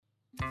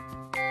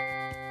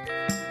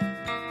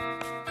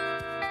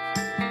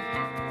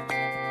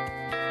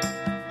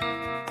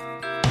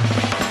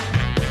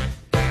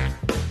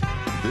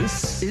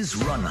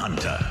is Run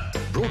Hunter,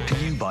 brought to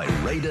you by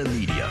Raider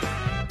Media.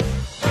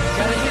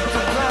 Gotta hit the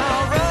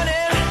ground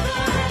running,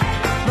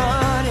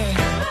 running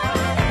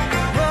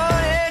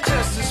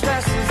just as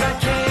fast as I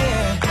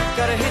can.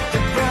 Gotta hit the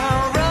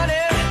ground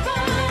running,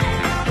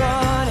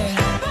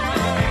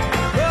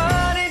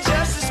 running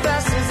just as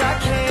fast as I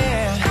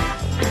can.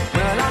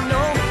 Well, I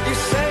know you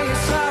say you're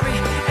sorry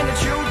and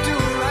that you'll do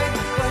right,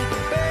 but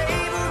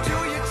babe, who do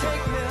you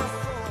take me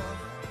for?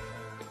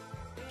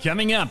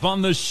 Coming up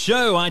on the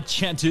show, I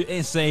chat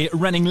to SA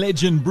running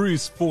legend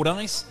Bruce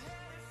Fordyce.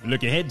 We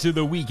look ahead to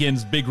the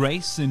weekend's big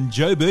race in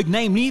Joburg,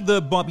 namely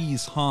the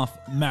Bobbies Half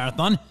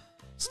Marathon.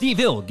 Steve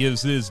Hill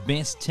gives his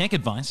best tech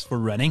advice for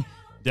running.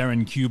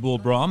 Darren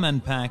Kubel-Brahm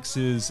unpacks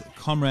his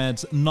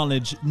Comrades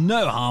knowledge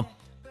know-how.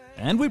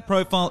 And we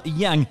profile a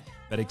young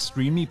but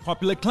extremely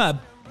popular club,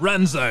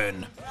 Run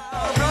Zone.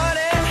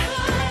 Running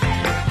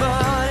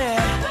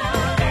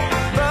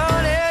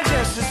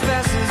just as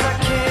fast as I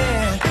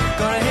can.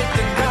 Gonna hit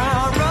the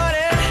ground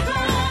running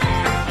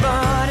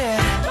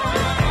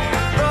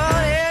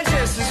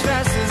just as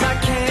fast as I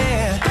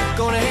can.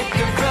 Gonna hit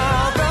the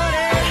ground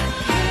running.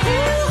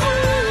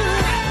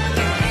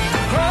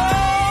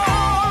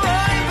 Oh,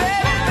 running,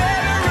 baby,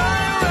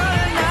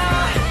 running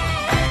now.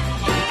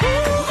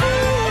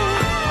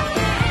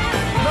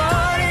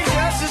 Running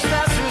just as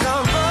fast as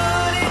I'm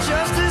running,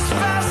 just as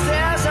fast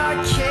as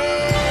I can.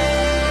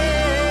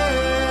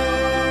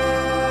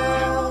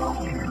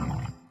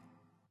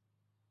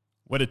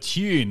 What a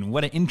tune,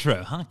 what an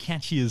intro. How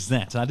catchy is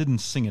that? I didn't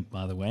sing it,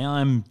 by the way.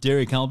 I'm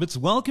Derek Alberts.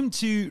 Welcome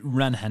to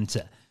Run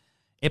Hunter,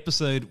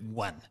 episode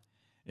 1.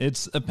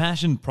 It's a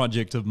passion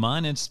project of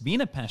mine. It's been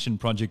a passion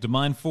project of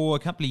mine for a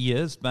couple of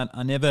years, but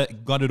I never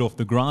got it off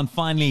the ground.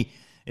 Finally,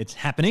 it's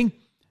happening.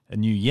 A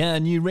new year, a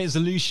new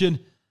resolution,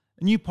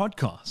 a new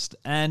podcast.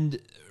 And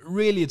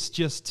really, it's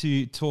just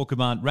to talk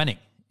about running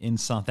in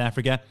South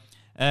Africa.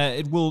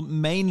 It will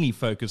mainly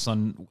focus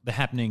on the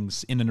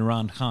happenings in and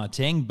around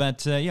Gauteng,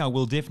 but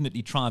we'll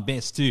definitely try our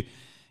best to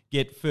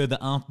get further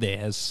out there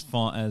as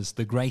far as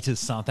the greater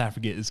South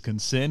Africa is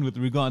concerned with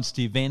regards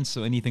to events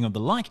or anything of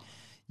the like.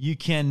 You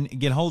can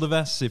get hold of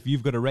us if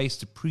you've got a race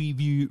to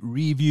preview,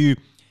 review,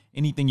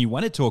 anything you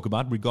want to talk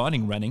about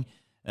regarding running.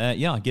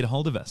 Get a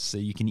hold of us. So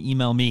you can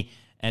email me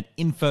at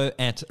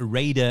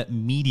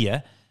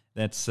info@raidermedia.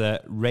 That's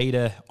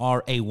Raider,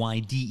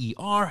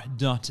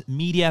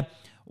 RAYDER.media.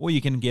 Or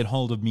you can get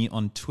hold of me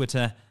on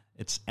Twitter.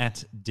 It's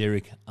at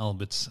Derek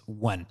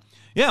Alberts1.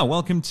 Yeah,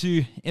 welcome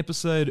to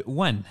episode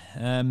 1.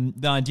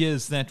 The idea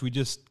is that we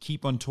just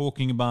keep on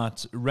talking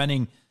about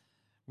running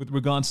with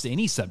regards to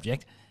any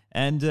subject.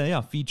 And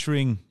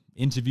featuring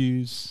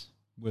interviews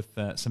with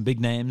some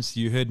big names.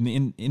 You heard in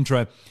the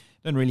intro,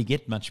 don't really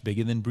get much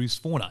bigger than Bruce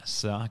Fordyce.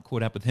 So I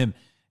caught up with him,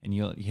 and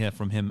you'll hear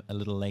from him a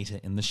little later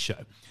in the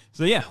show.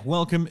 So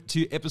welcome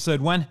to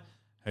episode 1.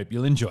 Hope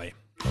you'll enjoy.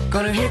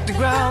 Gonna hit the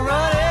ground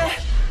running.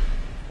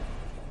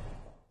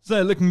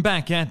 So looking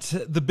back at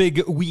the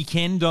big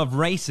weekend of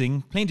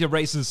racing, plenty of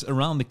races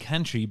around the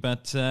country,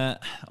 but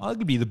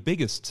arguably the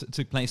biggest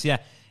took place here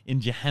in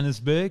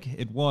Johannesburg.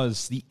 It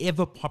was the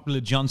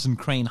ever-popular Johnson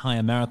Crane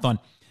Higher Marathon,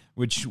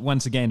 which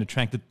once again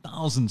attracted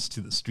thousands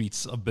to the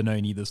streets of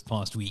Benoni this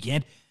past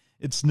weekend.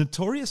 It's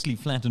notoriously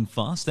flat and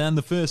fast, and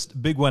the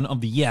first big one of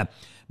the year.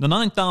 The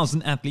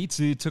 9,000 athletes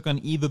who took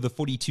on either the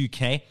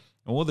 42K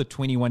or the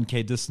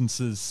 21K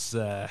distances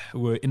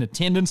were in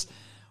attendance,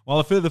 while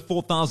a further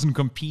 4,000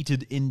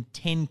 competed in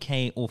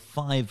 10K or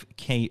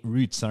 5K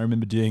routes. I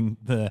remember doing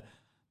the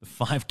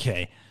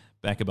 5K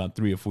back about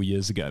 3 or 4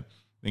 years ago. I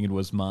think it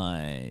was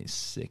my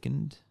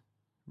second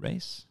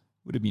race.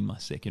 Would have been my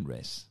second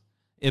race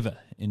ever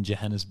in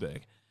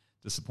Johannesburg.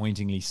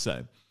 Disappointingly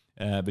so.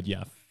 But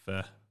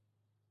I've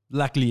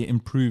luckily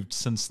improved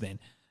since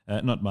then.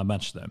 Not by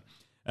much, though.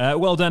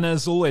 Well done,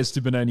 as always,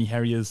 to Benoni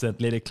Harriers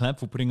Athletic Club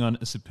for putting on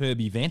a superb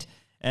event.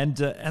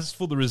 And as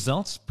for the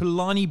results,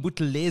 Pilani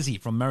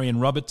Buthelezi from Marion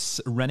Roberts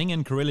Running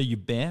and Corella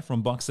Hubert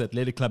from Boxer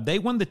Athletic Club, they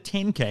won the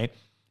 10K.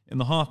 In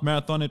the half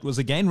marathon, it was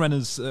again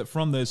runners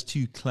from those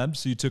two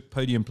clubs who took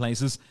podium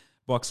places.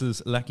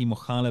 Boxer's Lucky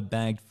Mogala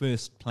bagged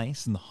first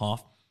place in the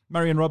half.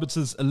 Marion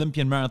Roberts'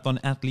 Olympian marathon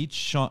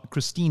athlete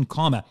Christine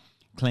Karma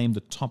claimed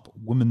the top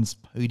women's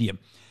podium.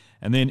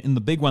 And then in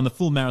the big one, the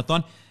full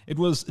marathon, it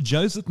was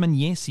Joseph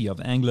Manyesi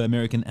of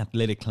Anglo-American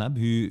Athletic Club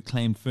who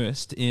claimed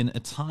first in a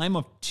time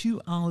of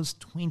 2 hours,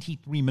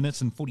 23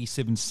 minutes and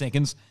 47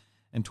 seconds.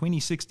 And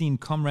 2016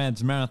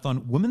 Comrades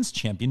Marathon Women's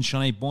Champion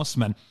Shanae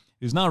Bosman,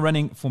 who's now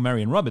running for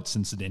Marion Roberts,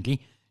 incidentally,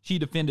 she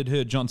defended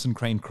her Johnson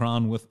Crane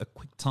crown with a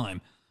quick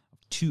time of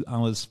 2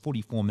 hours,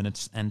 44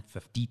 minutes and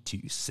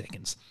 52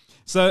 seconds.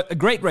 So a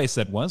great race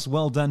that was.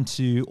 Well done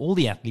to all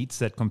the athletes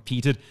that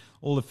competed,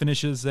 all the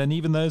finishers, and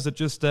even those that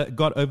just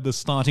got over the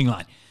starting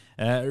line.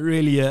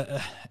 Really an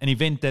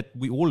event that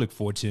we all look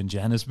forward to in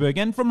Johannesburg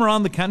and from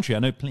around the country. I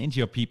know plenty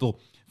of people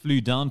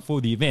flew down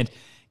for the event,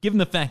 given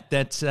the fact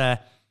that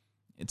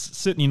it's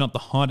certainly not the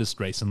hardest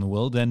race in the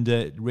world, and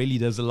it really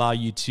does allow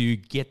you to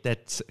get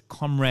that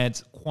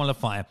Comrades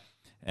qualifier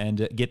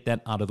and get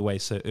that out of the way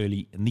so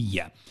early in the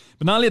year.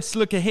 But now let's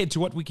look ahead to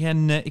what we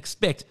can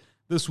expect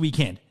this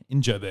weekend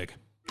in Joburg.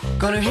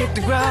 Gonna hit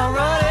the ground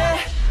running.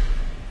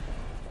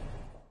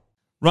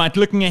 Right,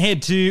 looking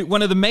ahead to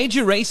one of the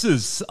major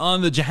races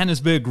on the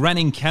Johannesburg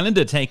running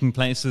calendar taking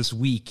place this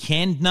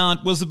weekend. Now,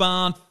 it was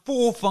about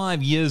 4 or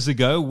 5 years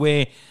ago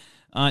where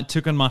I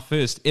took on my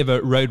first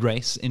ever road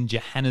race in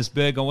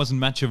Johannesburg. I wasn't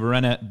much of a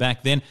runner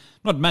back then.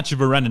 Not much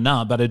of a runner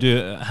now, but I do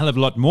a hell of a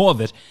lot more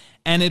of it.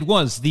 And it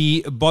was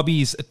the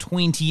Bobbies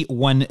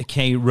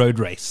 21K road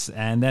race.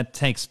 And that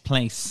takes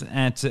place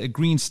at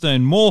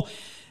Greenstone Mall.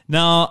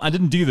 Now, I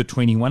didn't do the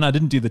 21. I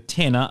didn't do the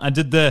 10. I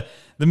did the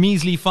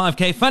measly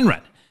 5K fun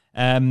run.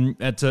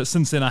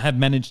 Since then, I have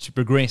managed to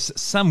progress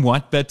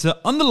somewhat. But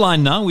on the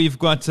line now, we've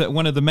got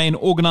one of the main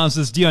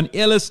organizers, Dion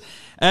Ellis.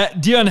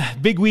 Dion,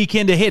 big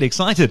weekend ahead.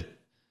 Excited?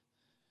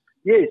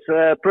 Yes,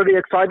 pretty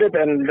excited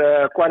and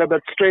quite a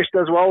bit stressed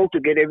as well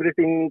to get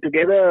everything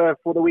together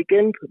for the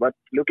weekend, but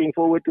looking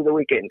forward to the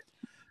weekend.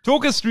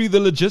 Talk us through the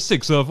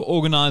logistics of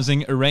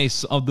organizing a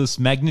race of this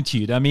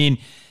magnitude. I mean,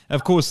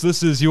 of course,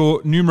 this is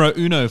your numero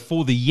uno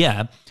for the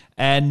year.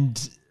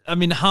 And, I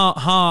mean,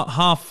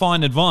 how far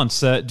in advance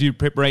do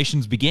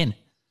preparations begin?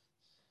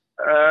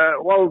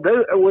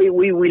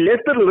 We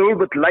left it a little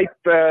bit late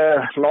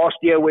last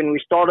year when we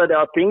started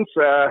our things.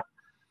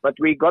 But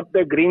we got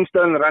the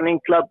Greenstone Running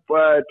Club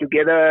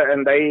together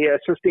and they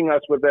assisting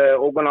us with the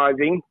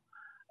organizing.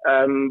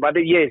 But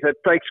yes, it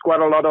takes quite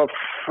a lot of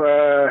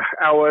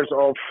hours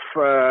of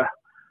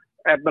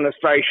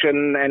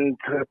administration and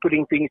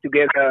putting things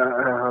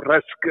together,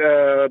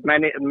 risk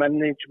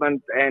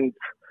management and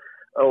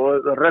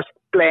risk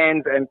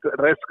plans and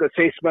risk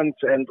assessments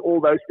and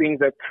all those things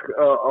that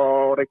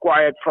are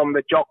required from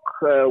the jock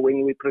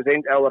when we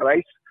present our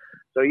race.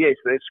 So yes,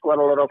 there's quite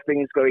a lot of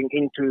things going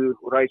into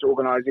race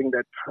organizing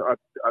that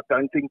I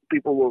don't think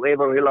people will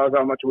ever realize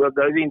how much work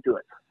goes into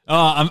it.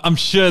 Oh, I'm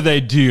sure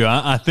they do.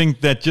 I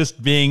think that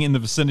just being in the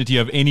vicinity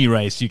of any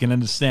race, you can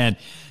understand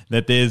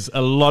that there's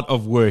a lot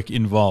of work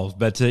involved.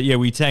 But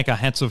we take our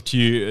hats off to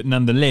you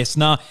nonetheless.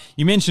 Now,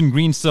 you mentioned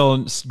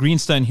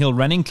Greenstone Hill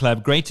Running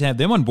Club. Great to have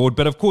them on board.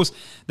 But of course,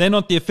 they're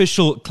not the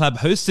official club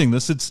hosting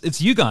this.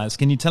 It's you guys.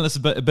 Can you tell us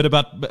a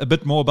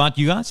bit more about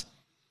you guys?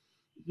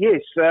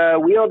 Yes,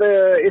 we are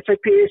the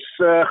SAPS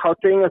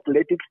Gauteng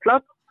Athletics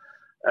Club.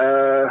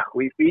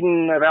 We've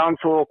been around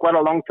for quite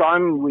a long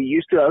time. We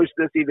used to host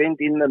this event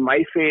in the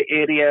Mayfair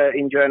area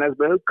in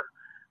Johannesburg.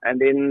 And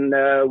then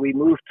we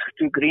moved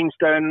to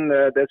Greenstone.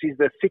 This is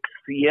the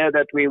 6th year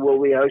that we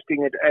will be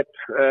hosting it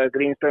at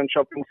Greenstone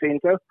Shopping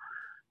Centre.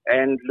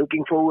 And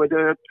looking forward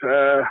to it.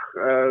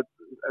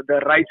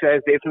 The race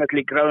has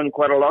definitely grown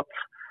quite a lot.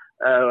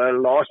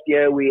 Last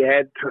year we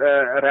had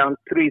around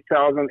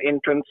 3,000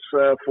 entrants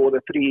for the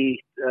 3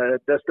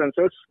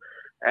 distances,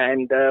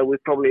 and we're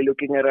probably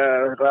looking at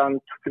around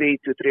 3,000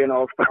 to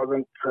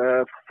 3,500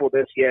 for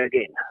this year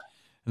again.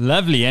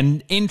 Lovely.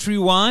 And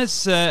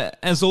entry-wise,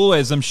 as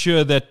always, I'm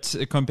sure that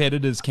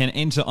competitors can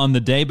enter on the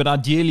day, but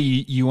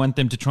ideally you want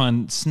them to try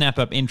and snap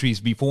up entries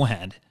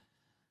beforehand.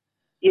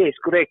 Yes,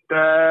 correct.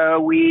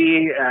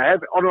 We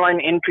have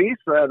online entries.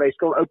 They're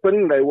still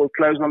open. They will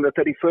close on the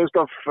 31st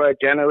of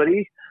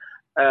January.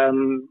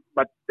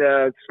 But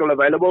it's still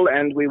available,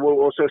 and we will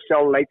also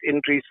sell late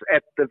entries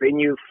at the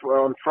venue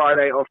on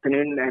Friday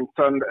afternoon and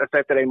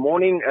Saturday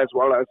morning, as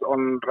well as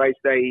on race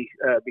day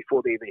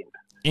before the event.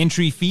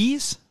 Entry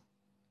fees?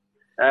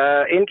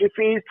 Entry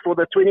fees for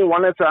the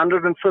 21, it's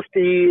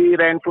 150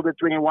 Rand for the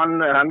 21,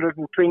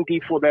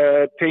 120 for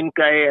the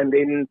 10K, and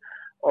then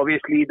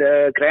obviously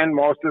the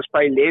Grandmasters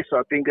pay less.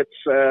 I think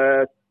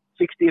it's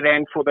 60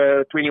 Rand for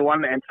the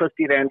 21 and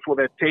 50 Rand for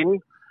the 10.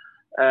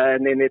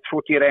 And then it's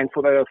 40 Rand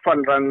for the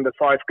fun run, the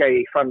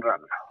 5K fun run.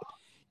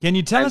 Can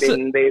you tell us? And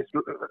then there's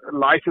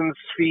license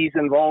fees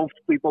involved.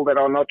 People that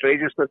are not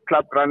registered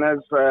club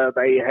runners,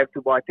 they have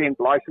to buy 10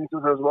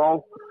 licenses as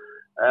well,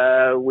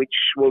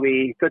 which will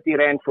be 30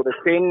 Rand for the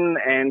 10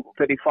 and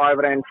 35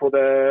 Rand for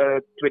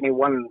the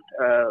 21,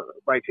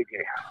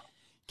 basically.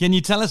 Can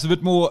you tell us a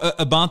bit more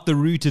about the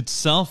route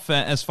itself?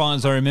 As far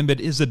as I remember, it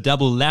is a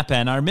double lapper.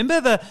 And I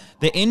remember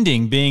the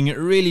ending being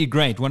really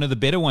great. One of the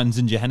better ones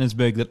in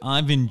Johannesburg that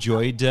I've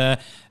enjoyed. A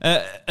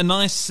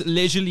nice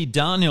leisurely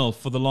downhill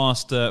for the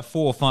last 4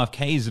 or 5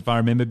 Ks, if I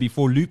remember,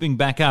 before looping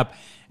back up.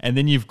 And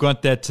then you've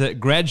got that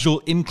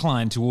gradual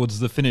incline towards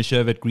the finish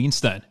over at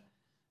Greenstone.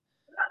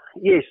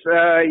 Yes,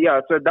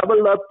 it's a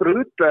double lap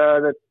route,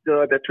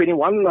 the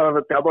 21,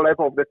 the double lap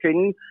of the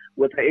 10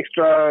 with the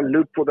extra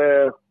loop for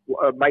the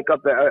make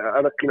up the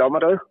other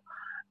kilometer.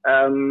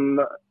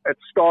 It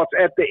starts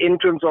at the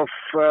entrance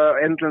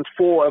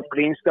 4 of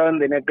Greenstone,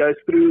 then it goes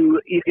through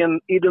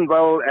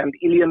Edenvale and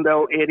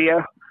Iliandale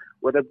area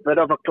with a bit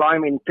of a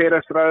climb in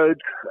Terrace Road,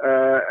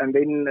 and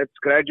then it's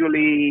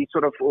gradually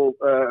sort of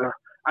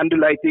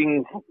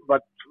undulating,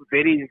 but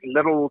very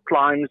little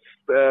climbs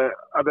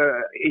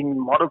in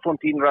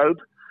Modderfontein Road,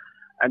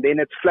 and then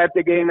it's flat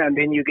again, and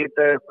then you get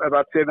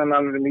about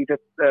 700 meter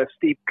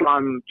steep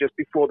climb just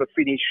before the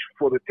finish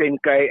for the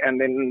 10K, and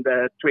then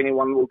the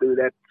 21 will do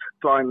that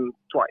climb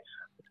twice.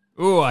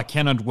 Oh, I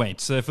cannot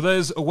wait. So for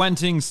those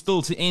wanting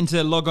still to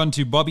enter, log on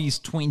to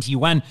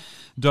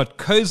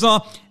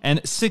bobbies21.coza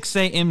and 6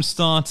 a.m.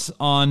 starts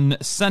on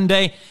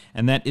Sunday,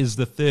 and that is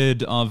the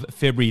 3rd of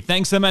February.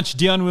 Thanks so much,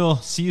 Dion. We'll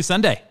see you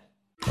Sunday.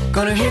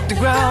 Gonna hit the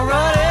ground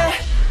running.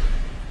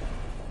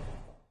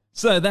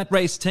 So that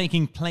race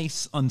taking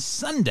place on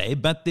Sunday,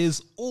 but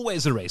there's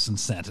always a race on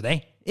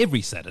Saturday,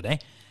 every Saturday,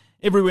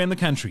 everywhere in the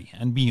country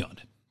and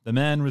beyond. The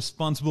man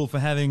responsible for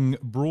having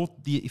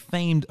brought the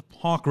famed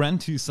parkrun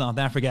to South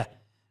Africa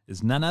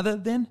is none other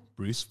than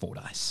Bruce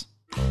Fordyce.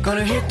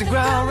 Gonna hit the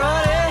ground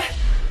running.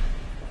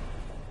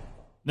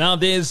 Now,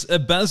 there's a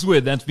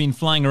buzzword that's been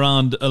flying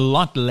around a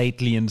lot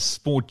lately in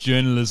sport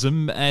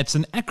journalism. It's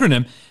an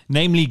acronym,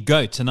 namely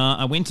GOAT. And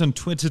I went on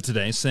Twitter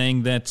today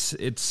saying that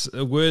it's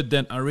a word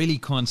that I really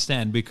can't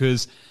stand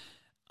because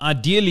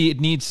ideally it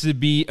needs to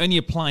be only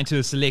applied to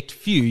a select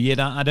few, yet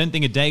I don't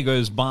think a day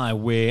goes by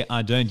where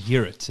I don't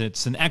hear it.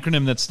 It's an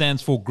acronym that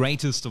stands for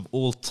greatest of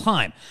all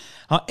time.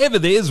 However,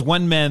 there is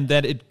one man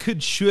that it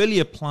could surely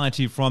apply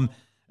to from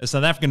a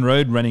South African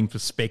road running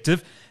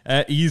perspective.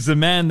 He's a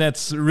man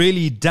that's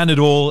really done it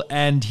all,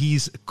 and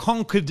he's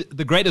conquered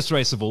the greatest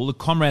race of all, the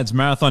Comrades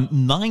Marathon,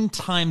 9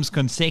 times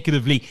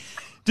consecutively.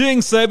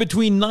 Doing so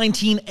between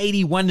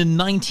 1981 and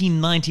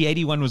 1990.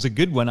 81 was a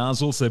good one. I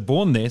was also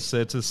born there, so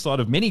it's a start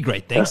of many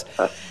great things.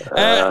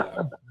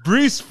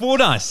 Bruce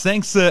Fordyce,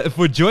 thanks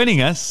for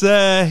joining us.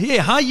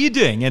 How are you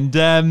doing? And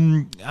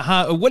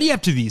what are you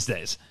up to these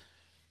days?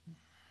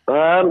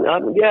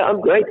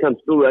 I'm great. I'm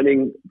still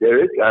running,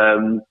 Derek.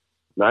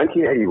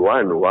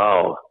 1981,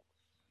 wow.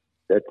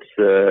 That's,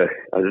 I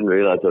didn't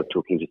realize I was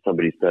talking to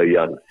somebody so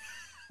young.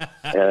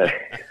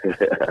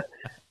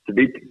 To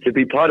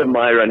be part of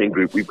my running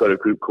group, we've got a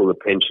group called the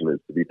Pensioners.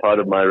 To be part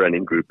of my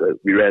running group,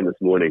 we ran this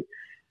morning.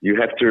 You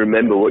have to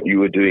remember what you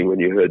were doing when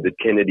you heard that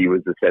Kennedy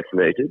was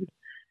assassinated.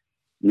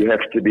 You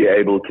have to be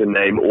able to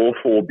name all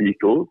 4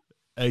 Beatles.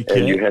 Okay.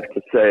 And you have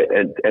to say,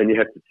 and you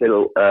have to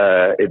tell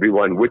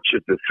everyone which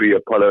of the 3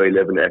 Apollo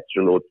 11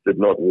 astronauts did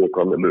not walk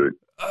on the moon.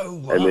 Oh,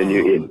 wow. And then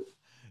you're in.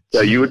 So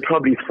you would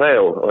probably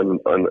fail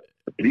on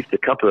at least a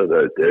couple of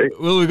those, Derek.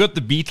 Well, we've got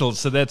the Beatles,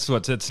 so that's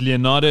what? It's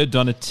Leonardo,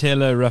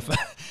 Donatello, Raphael.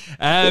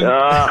 I'd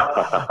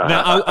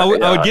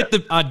get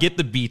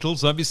the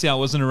Beatles. Obviously, I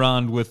wasn't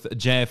around with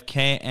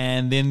JFK.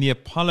 And then the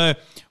Apollo,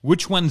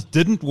 which ones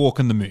didn't walk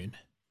on the moon?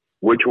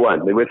 Which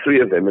one? There were 3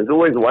 of them. There's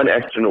always one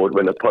astronaut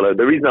when Apollo.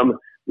 The reason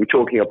we're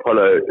talking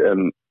Apollo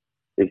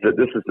is that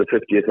this is the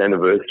 50th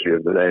anniversary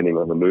of the landing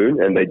on the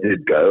moon, and they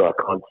did go. I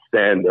can't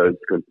stand those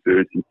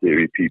conspiracy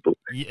theory people.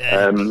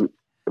 Yeah.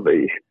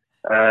 They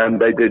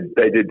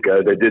did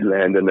go. They did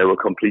land, and they were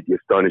completely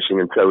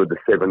astonishing, and so were the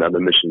 7 other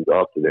missions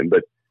after them.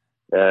 But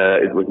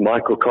it was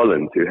Michael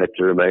Collins who had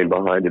to remain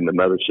behind in the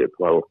mothership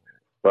while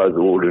Buzz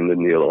Aldrin and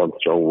Neil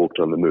Armstrong walked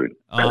on the moon.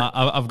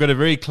 I've got a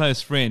very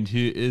close friend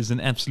who is an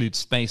absolute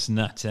space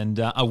nut, and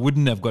I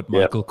wouldn't have got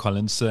Michael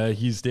Collins, so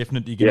he's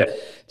definitely going to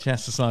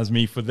chastise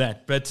me for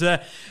that. But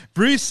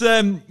Bruce,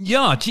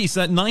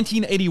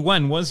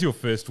 1981 was your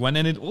first one,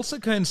 and it also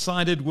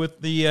coincided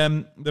with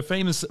the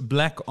famous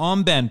black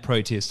armband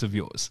protest of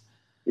yours.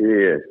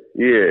 Yes.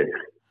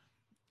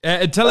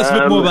 Tell us a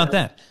bit more about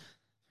that.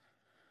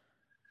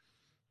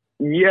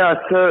 Yeah,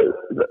 so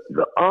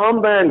the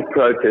armband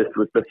protest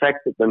was the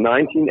fact that the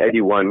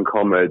 1981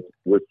 Comrades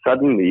was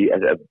suddenly,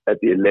 at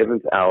the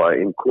 11th hour,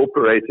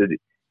 incorporated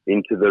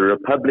into the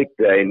Republic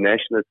Day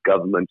nationalist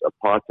government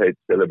apartheid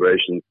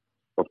celebration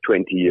of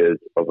 20 years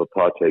of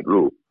apartheid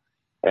rule.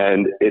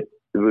 And it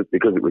was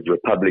because it was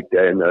Republic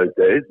Day in those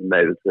days,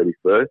 May the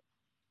 31st,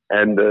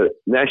 and the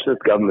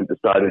nationalist government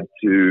decided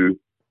to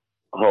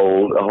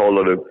hold a whole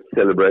lot of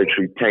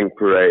celebratory tank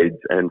parades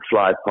and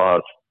fly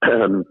past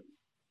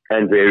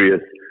and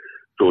various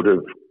sort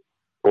of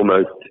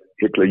almost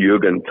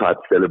Hitler-Jürgen type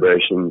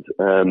celebrations,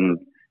 and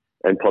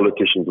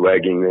politicians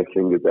wagging their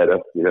fingers at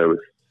us, with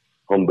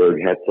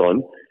Homburg hats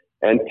on.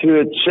 And to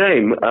its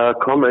shame, our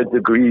comrades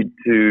agreed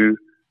to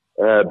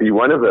be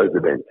one of those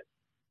events.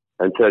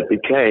 And so it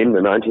became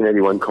the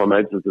 1981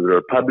 Comrades was the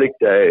Republic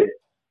Day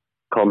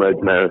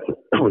Comrades Marathon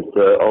with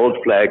the old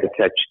flag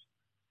attached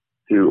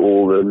to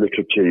all the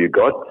literature you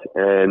got,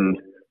 and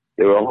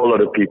there were a whole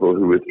lot of people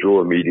who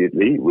withdrew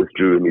immediately,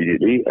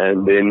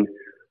 and then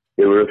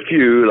there were a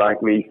few,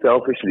 like me,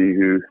 selfishly,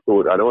 who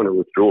thought, I don't want to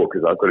withdraw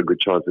because I've got a good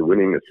chance of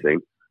winning this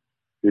thing,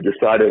 who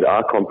decided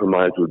our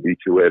compromise would be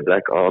to wear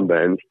black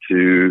armbands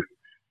to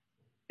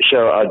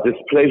show our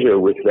displeasure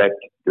with that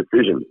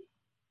decision.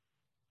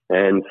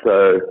 And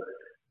so it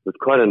was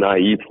quite a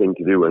naive thing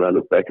to do when I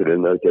look back at it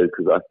in those days,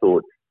 because I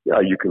thought,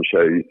 you can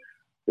show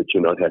that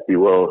you're not happy.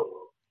 Well,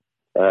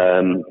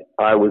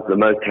 I was the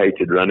most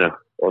hated runner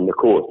on the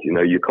course.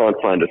 You can't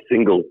find a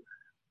single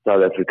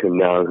South African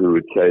now who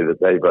would say that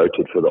they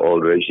voted for the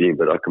old regime,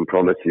 but I can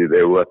promise you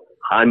there were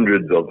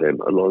hundreds of them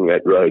along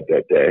that road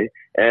that day,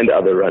 and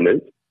other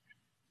runners.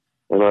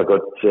 And I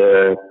got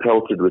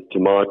pelted with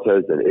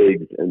tomatoes and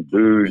eggs and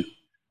booze.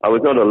 I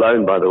was not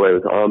alone, by the way,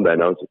 with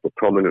armband. I was just a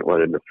prominent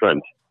one in the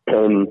front.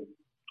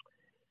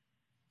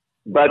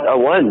 but I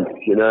won,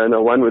 and I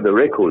won with a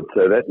record.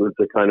 So that was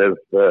the kind of,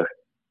 to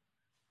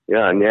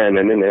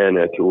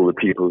all the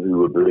people who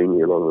were booing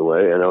me along the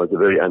way. And I was a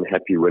very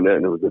unhappy winner,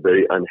 and it was a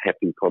very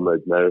unhappy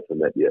Comrades Marathon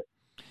that year.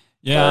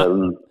 Yeah.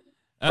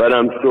 But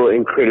I'm still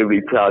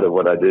incredibly proud of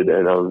what I did,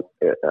 and I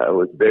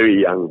was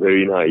very young,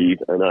 very naive,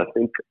 and I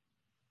think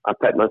I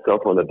pat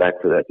myself on the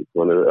back for that.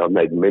 I've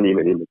made many,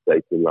 many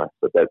mistakes in life,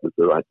 but that was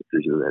the right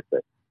decision that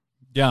day.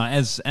 Yeah,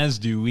 as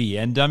do we.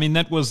 And I mean,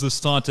 that was the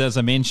start, as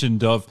I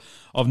mentioned, of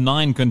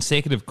 9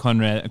 consecutive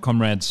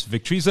Comrades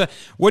victories.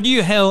 What do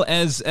you hail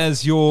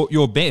as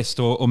your best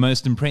or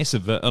most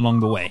impressive along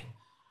the way?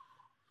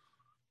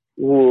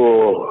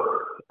 Whoa.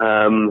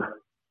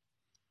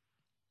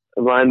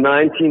 My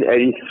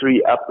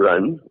 1983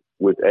 uprun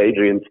with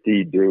Adrian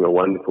Steed doing a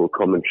wonderful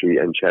commentary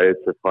and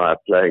Chariots of Fire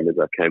playing as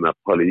I came up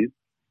Polly's.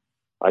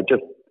 I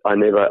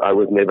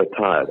was never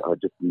tired.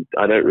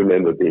 I don't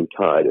remember being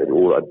tired at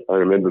all. I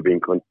remember being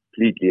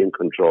completely in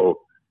control.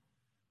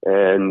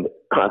 And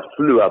I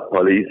flew up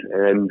Polly's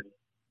and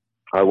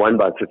I won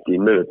by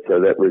 15 minutes. So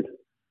that was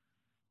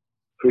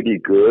pretty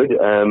good.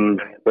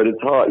 But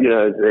it's hard,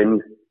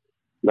 then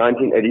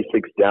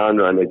 1986 down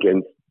run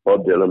against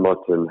Bob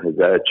Delamotte and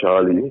Hosea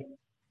Charlie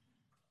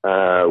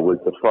was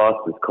the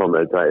fastest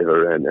Comrades I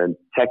ever ran. And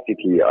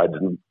tactically, I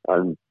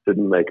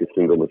didn't make a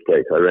single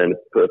mistake. I ran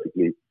it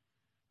perfectly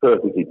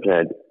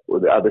planned. Well,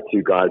 the other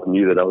 2 guys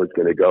knew that I was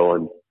going to go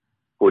on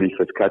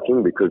 45th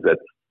cutting because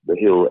that's the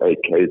hill 8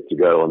 Ks to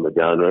go on the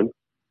down run.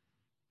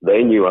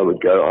 They knew I would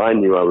go. I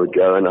knew I would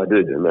go, and I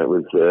did. And that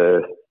was,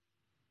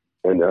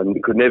 and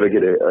you could never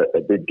get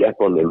a big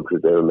gap on them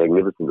because they were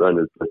magnificent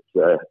runners. But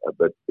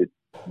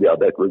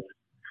that was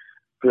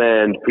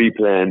planned,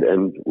 pre-planned,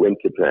 and went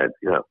to plan.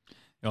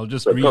 I'll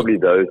just probably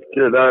those.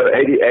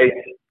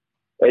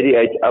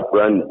 88 up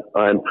run.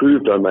 I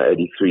improved on my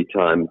 83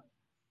 time.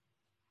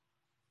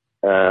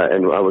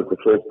 And I was the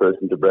first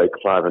person to break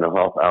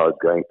 5.5 hours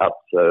going up.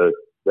 So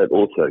that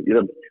also,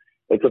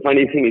 it's a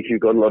funny thing. If you've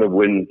got a lot of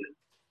wins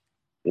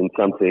in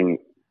something,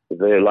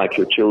 they're like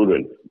your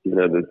children.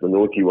 There's the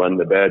naughty one,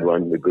 the bad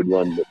one, the good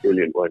one, the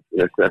brilliant one.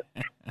 So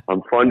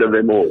I'm fond of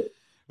them all.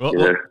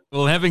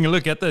 Well, having a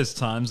look at those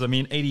times, I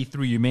mean,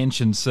 83 you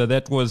mentioned, so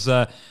that was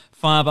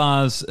 5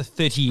 hours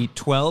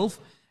 30:12,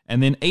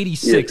 and then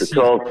 86. Yes, the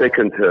 12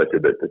 seconds hurt a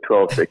bit. The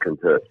 12 seconds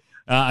hurt.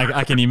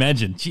 I can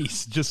imagine.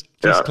 Jeez, just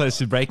close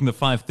to breaking the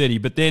 5:30.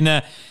 But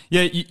then,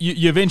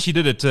 you eventually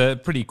did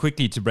it pretty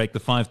quickly to break the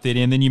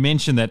 5:30, and then you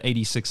mentioned that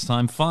 86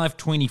 time,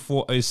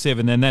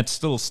 5:24:07, and that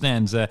still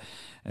stands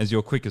as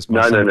your quickest. No.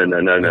 It's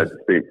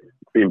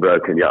been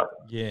broken. Yeah.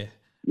 Yeah.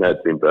 No,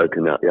 it's been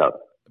broken out. Yeah.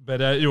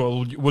 But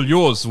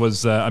yours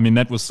was.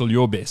 That was still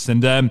your best,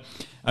 and that's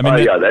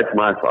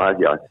my 5.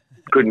 Yeah,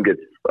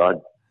 I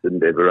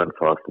didn't ever run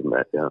faster than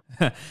that.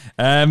 Yeah.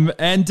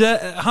 And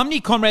how many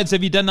Comrades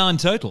have you done now in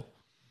total?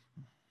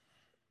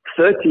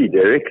 30,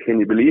 Derek.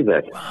 Can you believe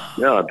that? Wow.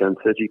 Yeah, I've done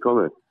 30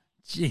 Comrades.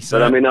 Jeez,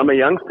 but I'm a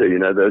youngster.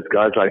 Those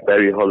guys like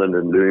Barry Holland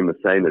and Louis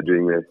Massane are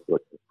doing their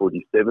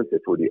 47th,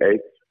 their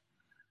 48th.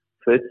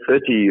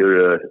 30,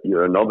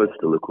 you're a novice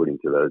still, according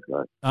to those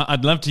guys.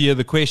 I'd love to hear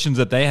the questions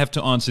that they have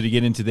to answer to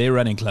get into their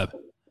running club.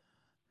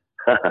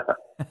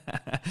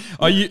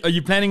 Are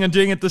you planning on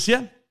doing it this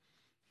year?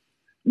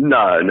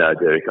 No,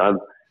 Derek.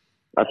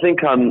 I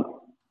think I'm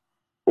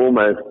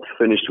almost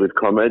finished with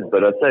Comrades,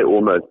 but I say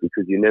almost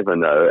because you never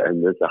know,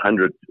 and there's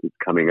 100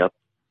 coming up.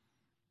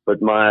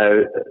 But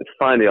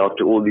finally,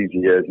 after all these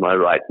years, my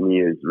right knee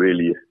is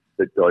really a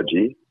bit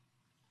dodgy.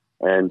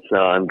 And so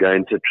I'm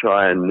going to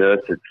try and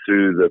nurse it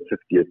through the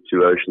 50th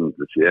Two Oceans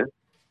this year.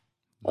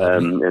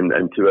 And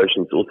Two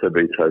Oceans also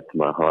very close to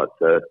my heart.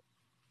 So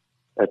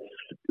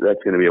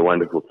that's going to be a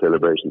wonderful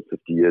celebration,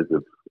 50 years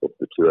of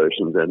the Two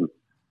Oceans. And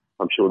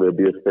I'm sure there'll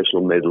be a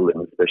special medal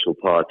and a special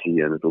party,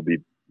 and it'll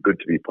be good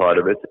to be part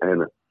of it.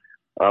 And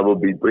I will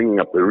be bringing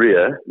up the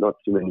rear, not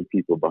too many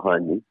people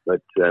behind me,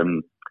 but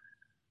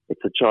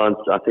it's a chance.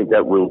 I think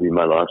that will be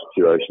my last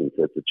Two Oceans.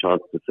 So it's a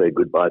chance to say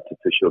goodbye to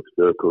Fischhoek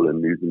Circle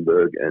and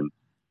Musenberg and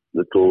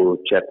Little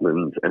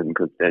Chapman and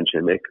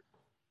Constantia Neck.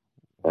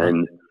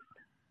 And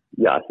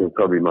I think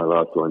probably my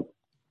last one.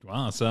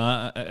 Wow, so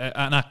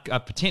a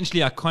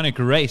potentially iconic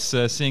race,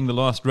 seeing the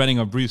last running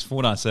of Bruce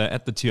Fordyce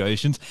at the Two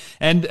Oceans.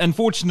 And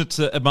unfortunate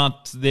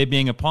about there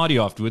being a party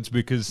afterwards,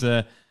 because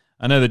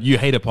I know that you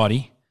hate a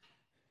party.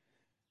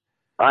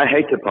 I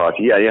hate a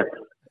party, yeah.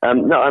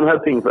 No, I'm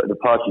hoping for the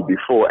party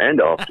before and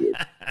afterwards.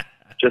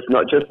 just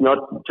not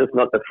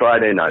the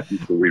Friday night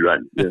before we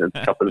run. A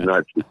couple of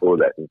nights before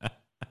that.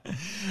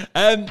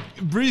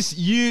 Bruce,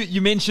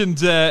 you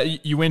mentioned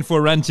you went for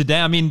a run today.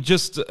 I mean,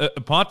 just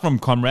apart from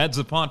Comrades,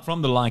 apart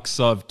from the likes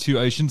of Two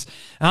Oceans,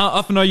 how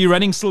often are you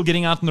running? Still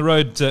getting out on the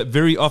road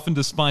very often,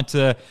 despite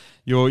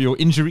your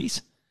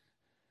injuries?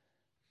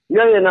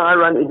 No, I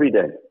run every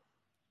day.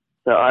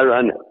 So I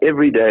run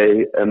every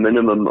day a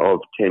minimum of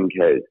 10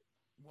 Ks.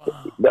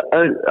 Wow.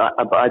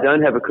 I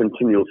don't have a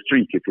continual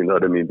streak, if you know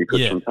what I mean,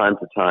 because from time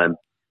to time,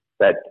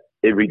 that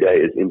every day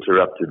is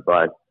interrupted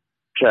by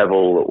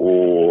travel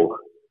or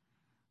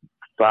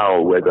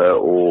foul weather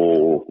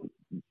or,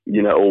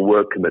 or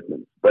work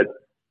commitments. But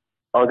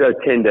I'll go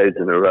 10 days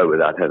in a row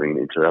without having an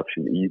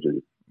interruption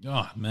easily.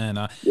 Oh, man.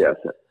 Yeah.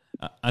 So,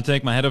 I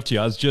take my hat off to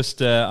you. I was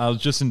just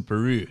in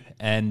Peru,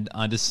 and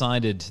I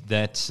decided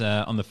that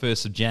on the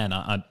 1st of Jan,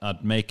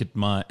 I'd make it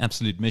my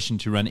absolute mission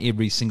to run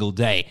every single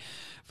day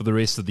for the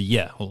rest of the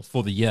year, or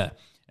for the year.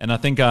 And I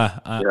think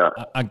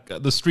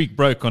the streak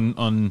broke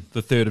on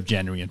the 3rd of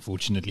January,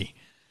 unfortunately.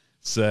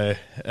 So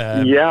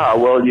well,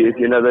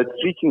 that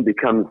streaking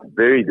becomes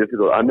very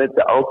difficult. I met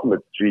the ultimate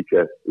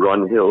streaker,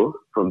 Ron Hill,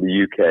 from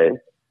the UK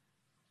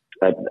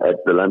at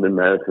the London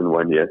Marathon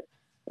one year,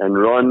 and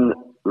Ron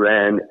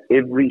ran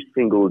every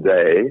single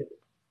day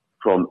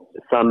from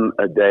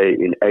a day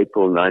in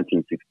April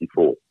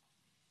 1964.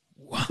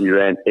 Wow. He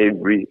ran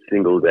every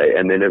single day,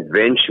 and then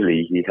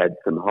eventually he had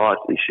some heart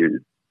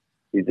issues.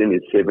 He's in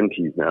his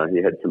 70s now.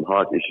 He had some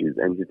heart issues,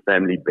 and his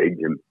family begged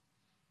him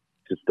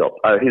to stop.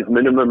 His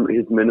minimum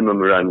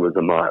run was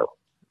a mile.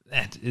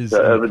 That is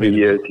so over the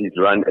years he's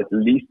run at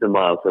least a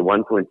mile, so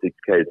 1.6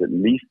 Ks, at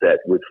least that,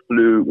 with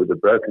flu, with a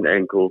broken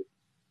ankle,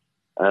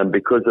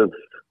 because of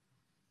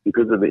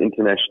the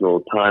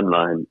international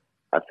timeline.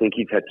 I think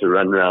he's had to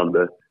run around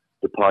the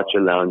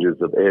departure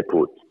lounges of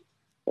airports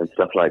and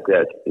stuff like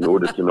that in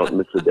order to not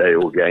miss a day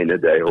or gain a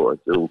day or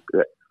so.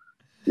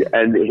 Yeah,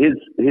 and his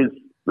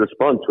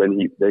response when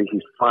he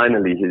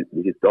finally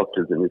his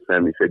doctors and his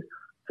family said,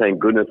 "Thank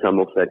goodness I'm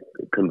off that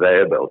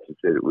conveyor belt." He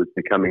said it was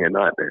becoming a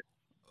nightmare.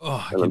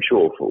 And I'm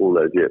sure for all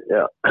those years,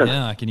 yeah.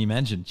 Yeah, I can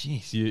imagine.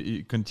 Jeez,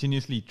 you're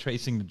continuously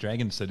tracing the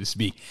dragon, so to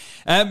speak.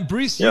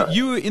 Bruce,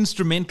 you were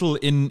instrumental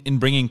in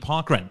bringing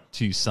parkrun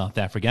to South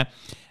Africa.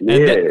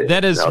 And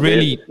that has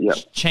really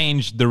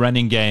changed the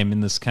running game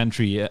in this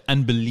country,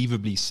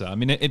 unbelievably so. I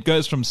mean, it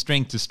goes from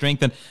strength to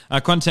strength. And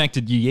I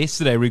contacted you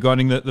yesterday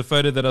regarding the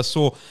photo that I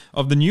saw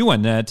of the new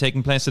one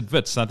taking place at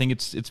Wits. I think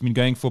it's been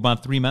going for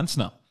about 3 months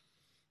now.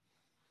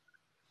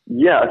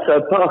 Yeah,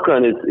 so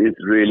parkrun is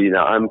really,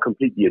 now I'm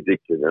completely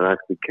addicted, and I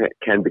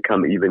can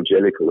become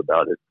evangelical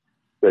about it.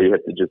 So you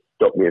have to just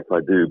stop me if I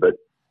do. But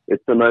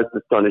it's the most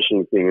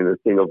astonishing thing, and the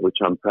thing of which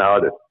I'm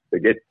proudest. To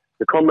get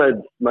the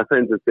comrades, my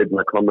friends have said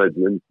my comrades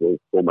win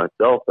for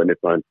myself, and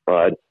if I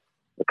inspired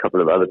a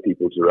couple of other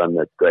people to run,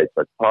 that's great.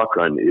 But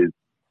parkrun is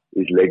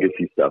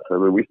legacy stuff. I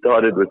mean, we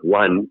started with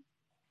one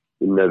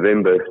in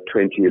November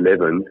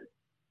 2011,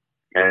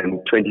 and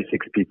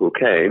 26 people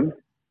came,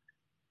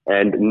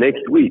 and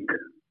next week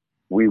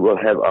we will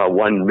have our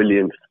 1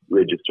 millionth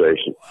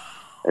registration,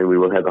 and we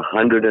will have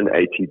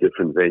 180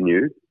 different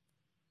venues.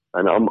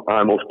 And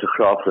I'm off to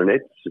Graaff-Reinet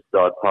to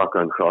start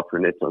parkrun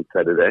Graaff-Reinet on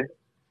Saturday.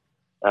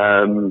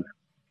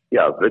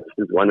 Wits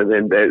is one of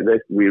them.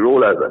 We're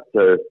all over.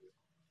 So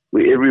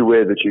we're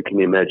everywhere that you can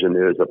imagine.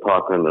 There is a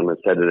parkrun on a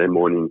Saturday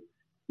morning.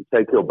 You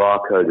take your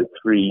barcode, it's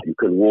free. You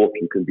can walk,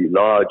 you can be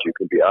large, you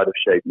can be out of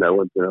shape. No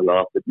one's going to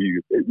laugh at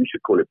you. We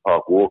should call it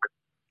Park Walk.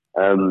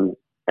 And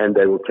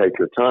they will take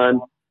your time.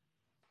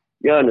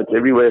 Yeah, and it's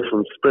everywhere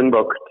from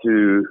Springbok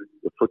to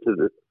the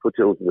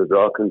foothills of the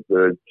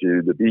Drakensberg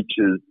to the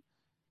beaches.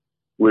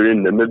 We're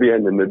in Namibia.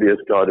 Namibia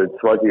started.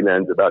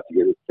 Swaziland's about to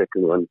get its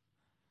second one.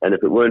 And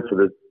if it weren't for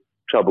the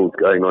troubles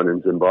going on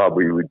in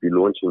Zimbabwe, we'd be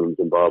launching in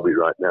Zimbabwe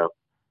right now.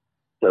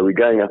 So we're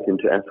going up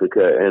into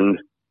Africa. And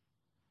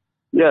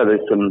yeah,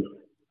 there's some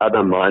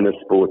other minor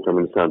sports. I'm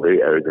going to sound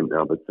very arrogant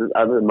now, but there's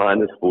other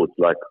minor sports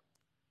like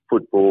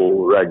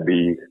football,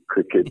 rugby,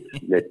 cricket,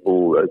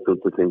 netball, those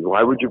sorts of things.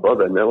 Why would you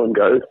bother? No one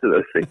goes to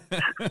those things.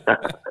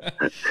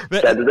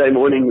 Saturday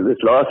morning, this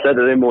last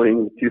Saturday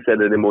morning, 2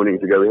 Saturday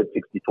mornings ago, we had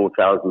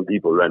 64,000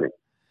 people running.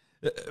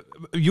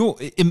 Your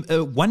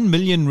 1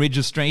 million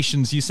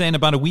registrations, you say, in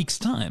about a week's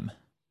time?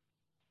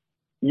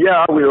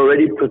 Yeah, we're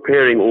already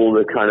preparing all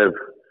the kind of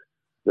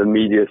the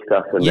media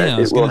stuff, and that.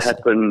 It will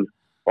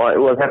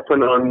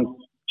happen on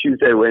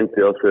Tuesday,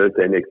 Wednesday, or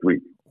Thursday next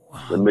week.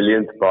 Wow. The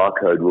millionth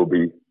barcode will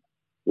be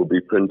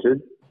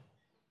printed.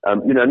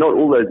 Not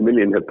all those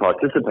million have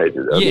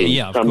participated.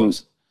 Of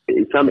course.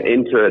 Some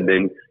enter and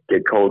then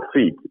get cold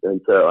feet. And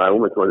so I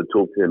almost want to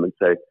talk to him and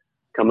say,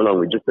 come along,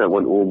 we just don't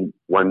want all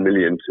 1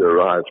 million to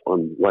arrive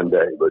on one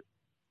day. But,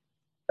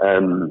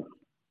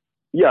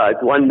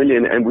 it's 1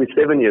 million, and we're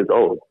 7 years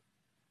old.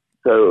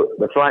 So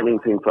the frightening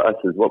thing for us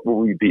is, what will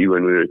we be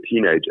when we're a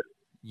teenager?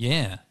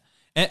 Yeah.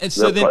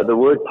 The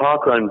word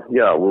parkrun,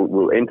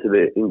 will enter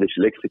the English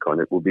lexicon.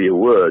 It will be a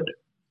word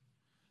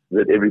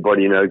that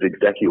everybody knows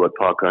exactly what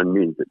parkrun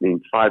means. It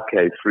means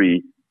 5K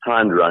free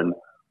timed run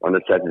on a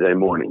Saturday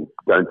morning.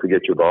 Don't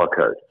forget your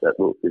barcode.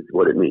 Is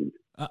what it means.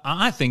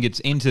 I think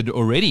it's entered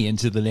already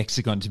into the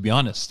lexicon, to be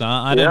honest.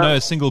 I don't know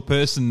a single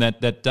person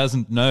that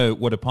doesn't know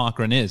what a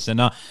parkrun is.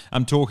 And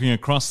I'm talking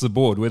across the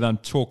board, whether I'm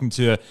talking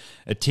to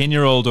a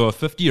 10-year-old or a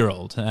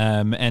 50-year-old,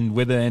 and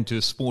whether into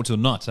a sport or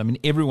not. I mean,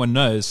 everyone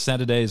knows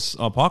Saturdays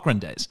are parkrun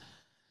days.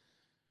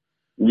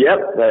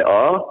 Yep, they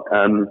are.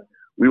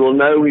 We will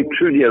know we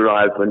truly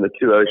arrived when the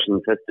two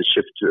oceans have to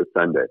shift to a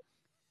Sunday.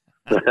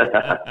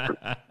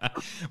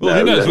 Well,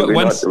 who knows?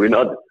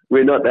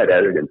 We're not that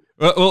arrogant.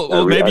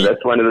 Well, maybe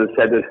that's one of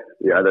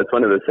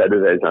the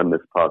Saturdays I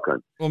miss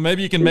parkrun. Well,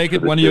 maybe you can make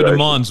it one of your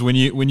demands when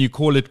you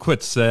call it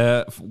quits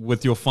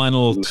with your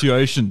final 2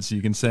 oceans.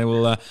 You can say,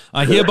 "Well,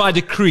 I hereby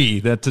decree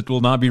that it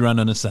will now be run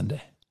on a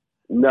Sunday."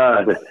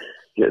 No,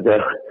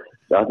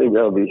 I think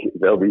they'll be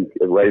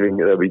waving.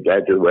 They'll be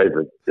glad to wave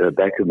at the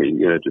back of me,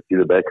 to see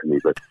the back of me.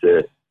 But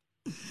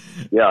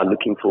I'm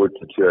looking forward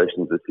to 2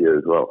 oceans this year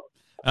as well.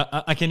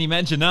 I can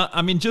imagine. Now,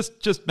 I mean,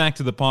 just back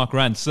to the park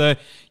run. So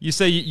you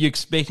say you're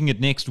expecting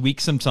it next week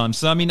sometime.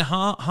 So, I mean,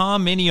 how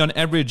many on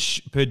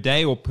average per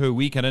day or per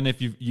week? I don't know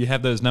if you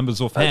have those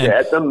numbers offhand. Okay,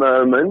 at the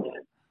moment,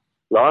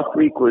 last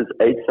week was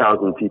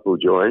 8,000 people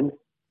joined.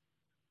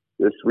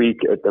 This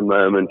week, at the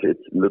moment, it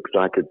looks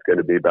like it's going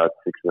to be about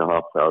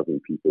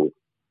 6,500 people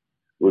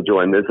will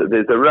join.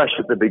 There's a rush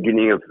at the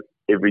beginning of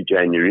every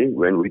January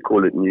when we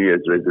call it New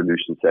Year's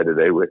Resolution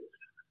Saturday, where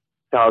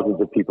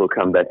thousands of people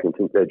come back and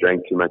think they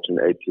drank too much and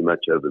ate too much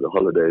over the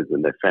holidays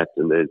and they're fat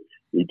and they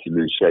need to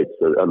lose shape.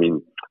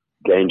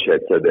 Gain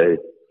shape. So they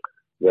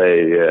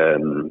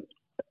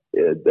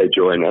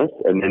join us,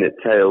 and then it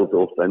tails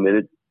off. And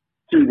then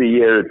through the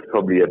year, it's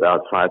probably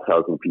about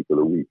 5,000 people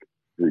a week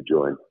who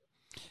join.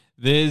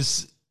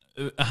 There's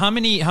how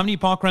many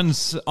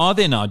parkruns are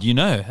there now? Do you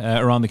know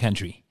around the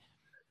country?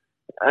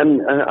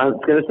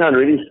 It's going to sound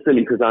really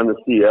silly because I'm the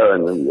CEO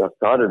and I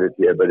started it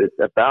here, but it's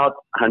about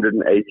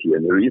 180.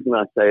 And the reason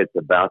I say it's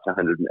about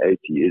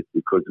 180 is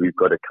because we've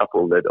got a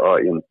couple that are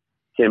in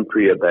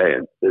temporary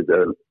abeyance. There's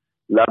a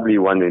lovely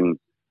one in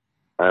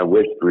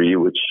Westbury,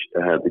 which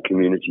the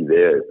community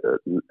there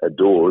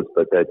adores,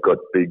 but they've got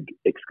big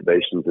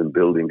excavations and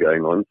building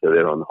going on, so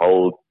they're on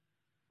hold.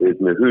 There's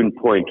Nahoon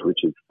Point, which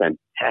is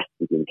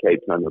fantastic in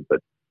Cape Town, but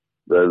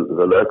the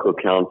local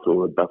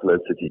council, the Buffalo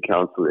City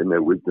Council, in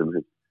their wisdom,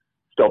 has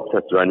stopped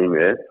us running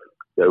there.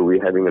 So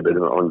we're having a bit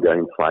of an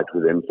ongoing fight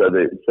with them.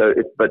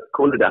 But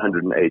call it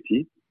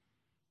 180.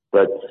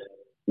 But,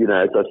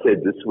 as I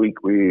said, this week,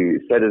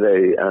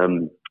 Saturday,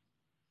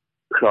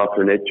 Clark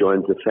Renette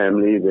joins the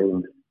family.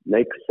 Then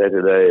next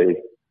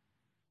Saturday,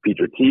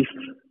 Peter Tief.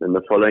 Then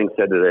the following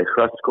Saturday,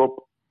 Graskop.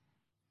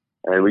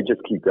 And we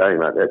just keep going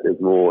like that. There's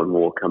more and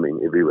more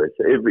coming everywhere.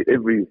 So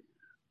every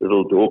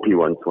little dorpy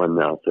wants one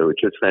now. So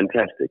which is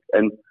fantastic.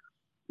 And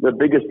the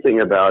biggest thing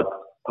about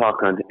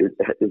parkrun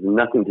is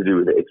nothing to do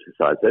with the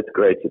exercise. That's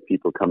great if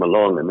people come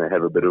along and they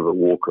have a bit of a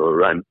walk or a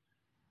run.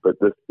 But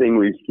the thing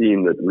we've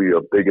seen that we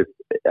are biggest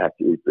at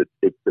is that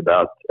it's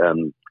about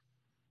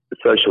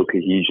social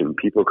cohesion.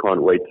 People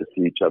can't wait to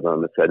see each other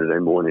on a Saturday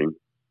morning.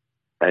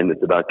 And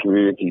it's about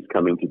communities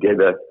coming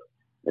together.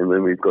 And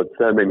when we've got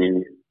so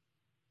many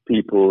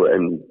people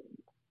and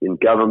in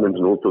government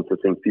and all sorts of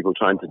things, people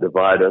trying to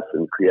divide us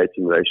and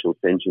creating racial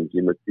tensions,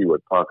 you must see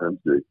what parkruns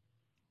do.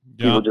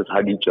 Yeah. People just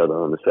hug each other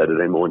on a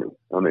Saturday morning.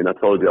 I mean, I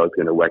told you I was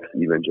going to wax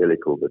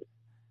evangelical, but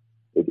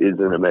it is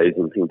an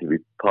amazing thing to be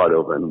part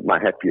of. And my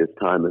happiest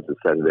time is a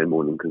Saturday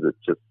morning because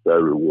it's just so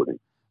rewarding.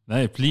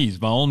 No, please,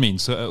 by all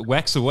means. So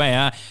wax away.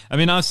 I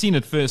mean, I've seen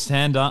it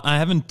firsthand. I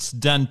haven't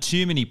done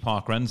too many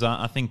park runs.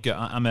 I think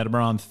I'm at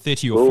around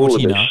 30 or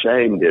 40 now. Oh, the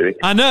shame, Derek.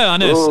 I know.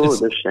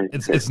 Shame.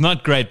 It's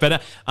not great.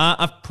 But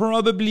I've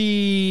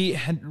probably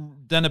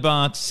done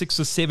about 6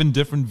 or 7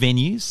 different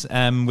venues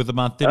with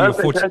about 30 or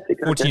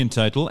 40 in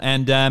total.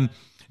 And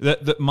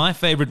my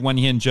favorite one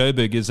here in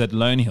Joburg is at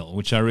Lone Hill,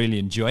 which I really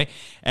enjoy.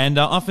 And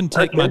I often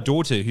take my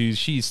daughter,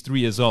 she's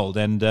 3 years old,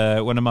 and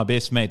one of my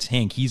best mates,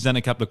 Hank, he's done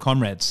a couple of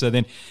comrades. So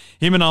then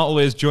him and I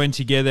always join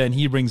together, and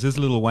he brings his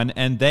little one,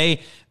 and they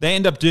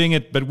end up doing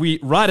it, but we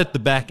right at the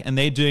back, and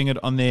they're doing it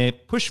on their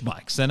push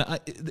bikes. And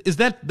is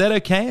that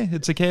okay?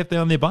 It's okay if they're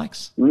on their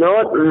bikes?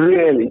 Not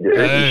really, dude.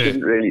 You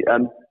shouldn't really.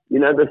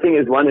 The thing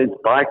is, one is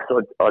bikes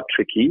are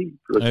tricky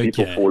because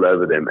people fall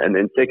over them. And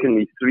then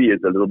secondly, 3 is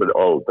a little bit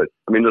old, but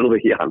a little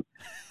bit young.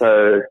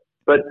 So,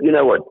 but you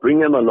know what? Bring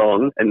them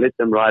along and let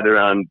them ride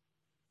around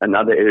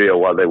another area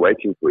while they're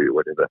waiting for you,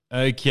 whatever.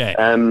 Okay.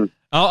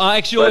 I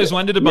actually always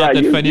wondered about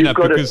that, funny enough,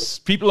 because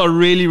people are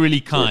really,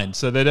 really kind.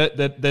 So they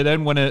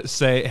don't want to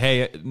say,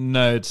 hey,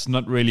 no, it's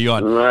not really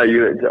on.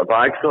 No,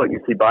 bikes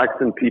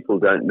and people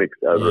don't mix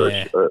over.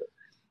 Yeah.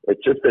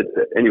 It's just that,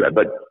 anyway,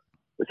 but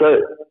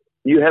so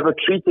you have a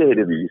treat ahead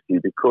of you,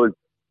 because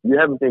you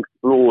haven't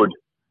explored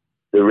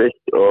the rest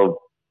of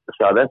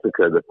South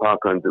Africa, the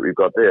parkruns that we've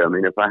got there. I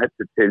mean, if I had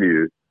to tell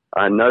you,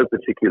 in no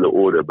particular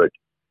order, but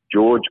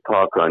George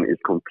Parkrun is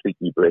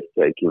completely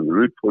breathtaking.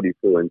 Route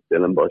 44 in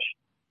Stellenbosch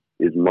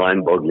is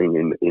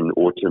mind-boggling in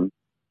autumn.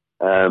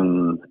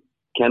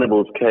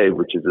 Cannibal's Cave,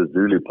 which is a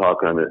Zulu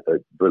parkrun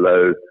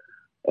below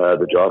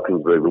the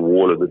Drakensberg, the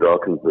wall of the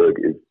Drakensberg,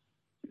 is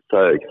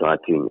so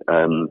exciting.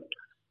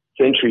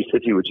 Century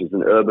City, which is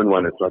an urban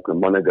one, it's like a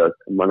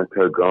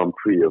Monaco Grand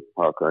Prix of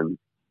parkrun.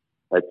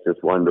 That's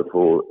just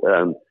wonderful.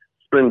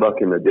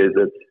 Springbok in the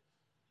desert.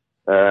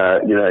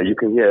 You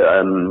can hear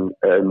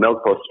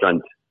Melkbos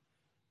Strand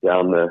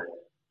down the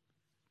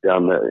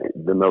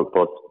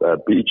Melkbos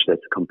beach.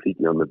 That's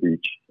completely on the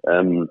beach.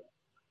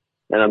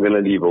 and I'm going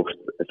to leave off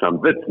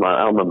some bits.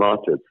 My alma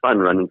mater. It's fun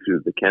running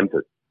through the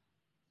campus.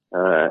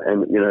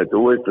 And, it's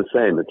always the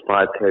same. It's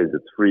 5Ks.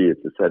 It's free.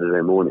 It's a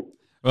Saturday morning.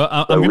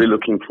 Well, So we're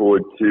looking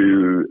forward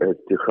to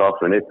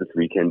Garfrenet this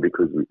weekend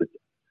because it's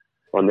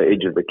on the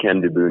edge of the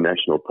Kandaboo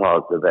National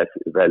Park, the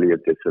Valley of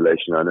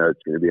Desolation. I know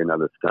it's going to be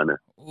another stunner.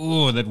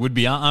 Oh, that would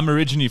be. I'm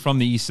originally from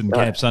the Eastern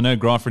Cape, so I know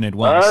Garfrenet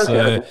well.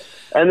 Okay.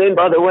 And then,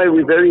 by the way,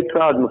 we're very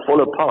proud in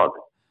Mfola Park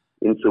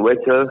in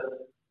Soweto,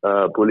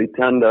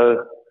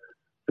 Bulitando,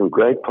 some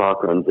great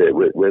park runs there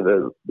where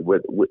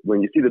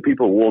when you see the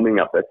people warming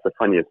up, that's the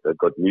funniest. They've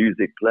got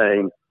music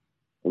playing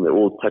and they're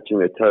all touching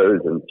their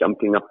toes and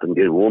jumping up and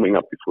warming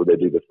up before they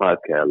do the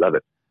 5K. I love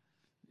it.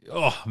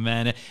 Oh,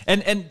 man.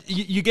 And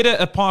you get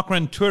a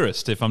parkrun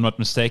tourist, if I'm not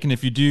mistaken.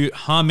 If you do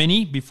how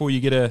many before you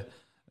get a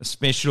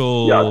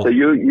special... Yeah, so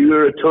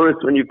you're a tourist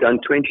when you've done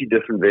 20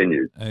 different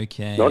venues.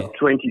 Okay. Not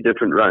 20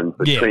 different runs,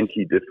 but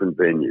 20 different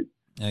venues.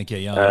 Okay,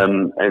 yeah.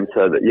 And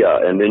so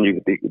and then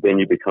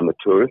you become a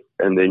tourist,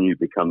 and then you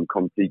become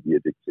completely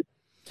addicted,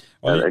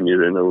 and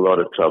you're in a lot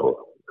of trouble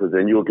because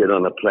then you'll get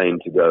on a plane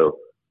to go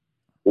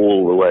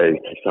all the way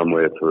to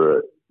somewhere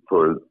for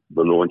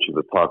the launch of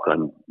a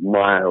parkrun,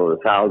 miles,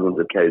 thousands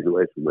of k's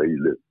away from where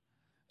you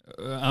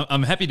live.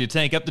 I'm happy to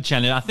take up the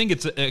challenge. I think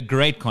it's a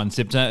great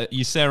concept.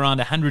 You say around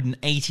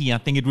 180. I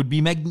think it would be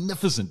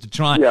magnificent to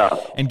try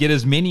and get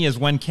as many as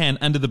one can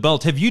under the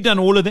belt. Have you done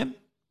all of them?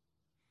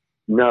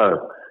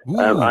 No.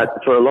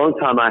 For a long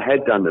time, I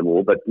had done them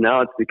all, but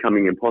now it's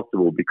becoming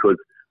impossible because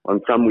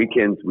on some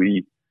weekends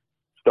we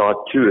start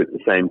two at the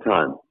same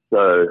time.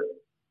 So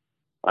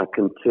I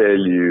can tell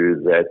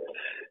you that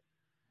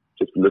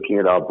just looking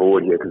at our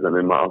board here, because I'm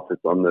in my office,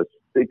 on the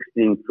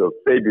 16th of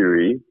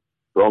February,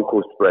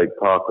 Bronkhorstspruit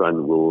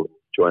Parkrun will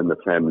join the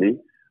family,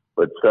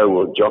 but so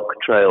will Jock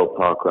Trail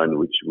Parkrun,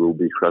 which will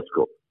be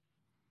Kruskop.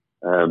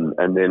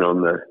 And then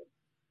on the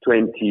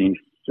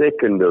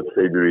 22nd of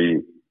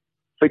February,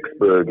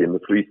 Vicksburg in the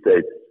Free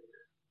State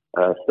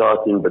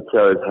starting, but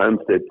so is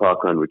Homestead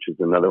Parkrun, which is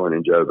another one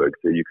in Joburg.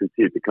 So you can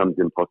see it becomes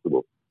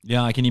impossible.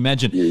 Yeah, I can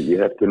imagine.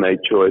 You have to make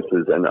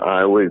choices, and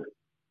I always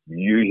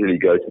usually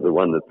go to the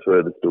one that's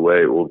furthest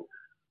away or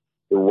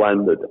the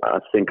one that I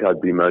think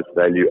I'd be most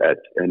value at.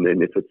 And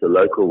then if it's a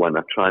local one,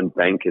 I try and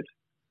bank it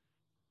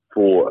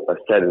for a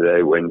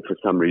Saturday when for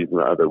some reason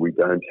or other we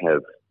don't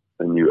have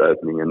a new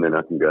opening, and then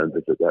I can go and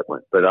visit that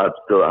one. But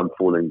I'm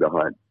falling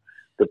behind.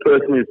 The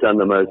person who's done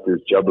the most is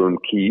Jabu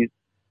Keys.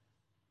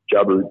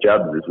 Jubs,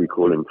 as we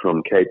call him,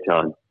 from Cape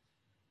Town,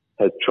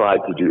 has tried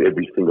to do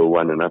every single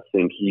one, and I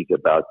think he's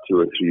about 2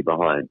 or 3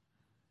 behind.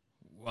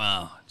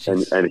 Wow.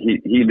 And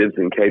he lives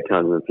in Cape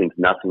Town and thinks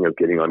nothing of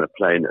getting on a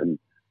plane and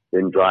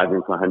then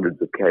driving for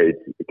hundreds of k's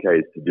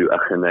to do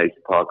Aggeneys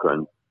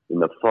Parkrun in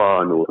the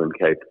far northern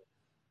Cape.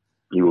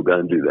 He will go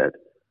and do that.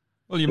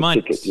 Well, you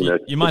might see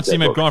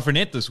him at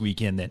Garfrenet this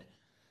weekend then.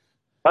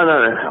 Oh, no,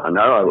 I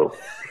know I will.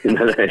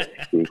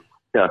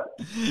 Yeah.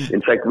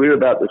 In fact, we're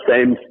about the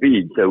same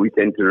speed, so we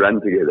tend to run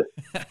together.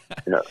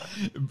 Yeah.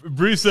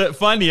 Bruce,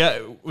 finally,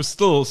 we're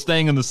still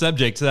staying on the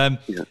subject.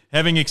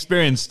 Having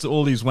experienced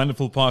all these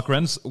wonderful park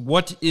runs,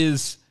 what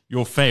is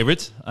your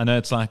favorite? I know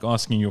it's like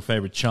asking your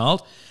favorite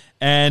child.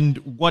 And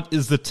what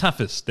is the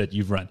toughest that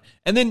you've run?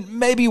 And then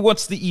maybe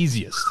what's the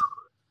easiest?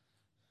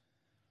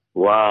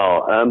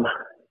 Wow.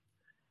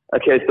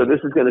 Okay, so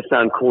this is going to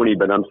sound corny,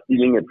 but I'm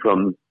stealing it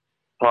from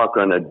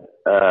parkrunner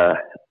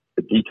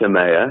Dieter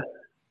Meyer,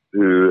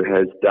 who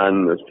has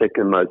done the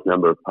second most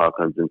number of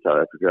parkruns in South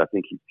Africa. I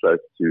think he's close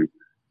to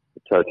a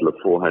total of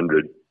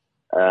 400.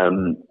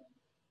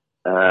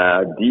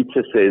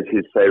 Dieter says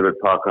his favorite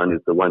parkrun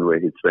is the one where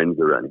his friends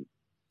are running.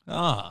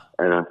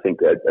 And I think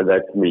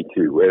that's me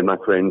too. Where my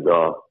friends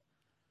are,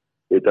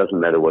 it doesn't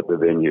matter what the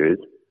venue is.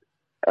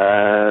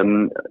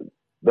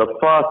 The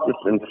fastest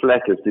and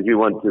flattest, if you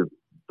want to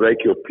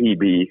break your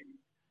PB,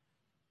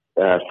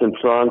 St.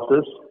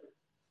 Francis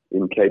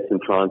in Cape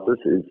St. Francis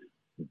is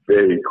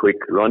very quick.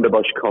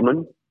 Rondebosch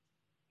Common,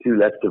 2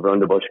 laps of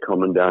Rondebosch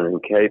Common down in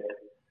Cape,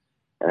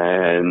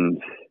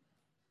 and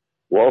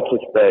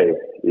Walvis Bay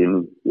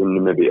in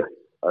Namibia.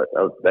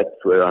 That's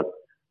where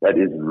that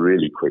is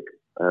really quick.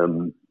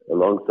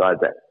 Alongside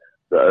that,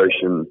 the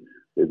ocean,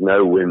 there's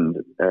no wind,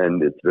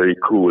 and it's very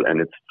cool,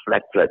 and it's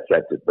flat.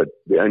 But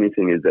the only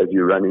thing is, as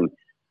you're running,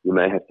 you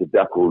may have to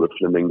duck all the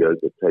flamingos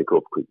that take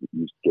off because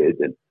you're scared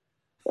then.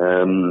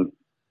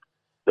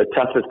 The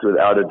toughest,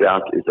 without a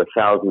doubt, is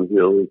 1,000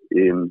 Hills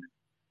in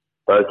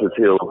Botha's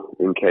Hill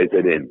in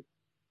KZN.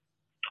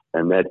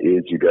 And that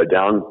is, you go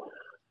down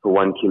for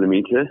 1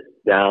 kilometer,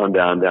 down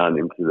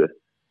into the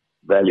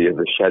valley of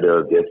the shadow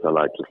of death, I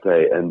like to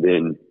say, and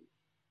then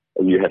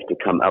you have to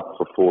come up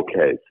for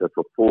 4Ks. So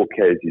for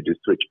 4Ks, you do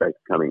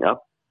switchbacks coming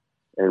up.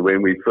 And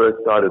when we first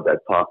started that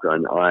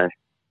parkrun, I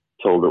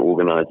told the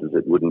organizers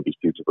it wouldn't be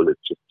suitable.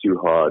 It's just too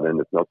hard and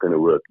it's not going to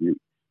work. You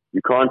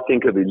can't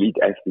think of elite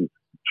athletes,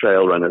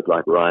 trail runners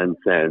like Ryan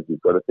Sands.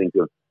 You've got to think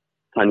of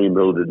Tannie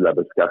Mildred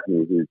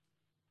Labuskaghni, who's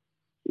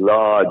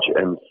large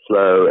and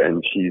slow,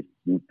 and she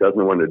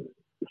doesn't want to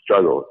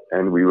struggle.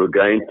 And we were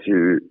going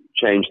to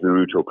change the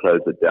route or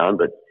close it down,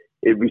 but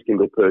every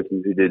single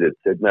person who did it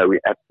said, no, we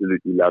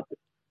absolutely loved it.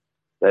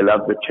 They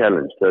love the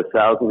challenge. So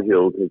 1,000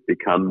 Hills has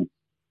become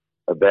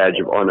a badge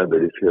of honor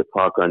that if you're a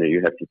park runner,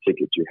 you have to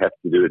ticket, you have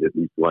to do it at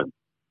least once.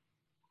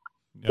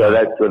 So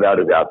that's without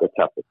a doubt the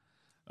toughest.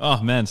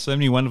 Oh man, so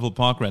many wonderful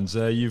park runs.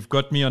 You've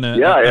got me on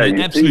an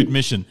absolute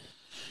mission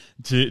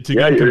to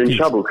go and you're compete. In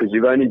trouble because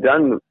you've only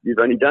done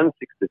 6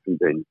 different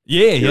things.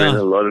 You're in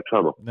a lot of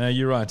trouble. No,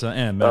 you're right. I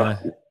am.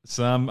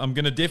 So I'm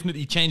going to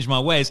definitely change my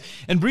ways.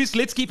 And Bruce,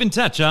 let's keep in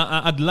touch.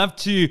 I'd love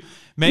to.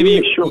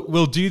 Maybe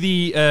we'll do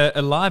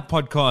a live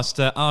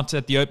podcast out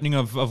at the opening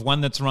of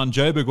one that's around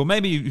Joburg, or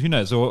maybe, who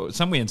knows, or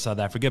somewhere in South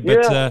Africa.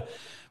 But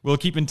we'll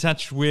keep in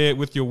touch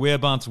with your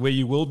whereabouts, where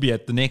you will be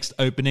at the next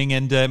opening,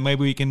 and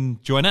maybe we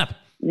can join up.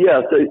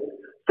 Yeah,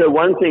 so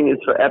one thing is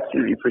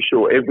absolutely for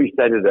sure, every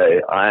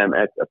Saturday I am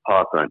at a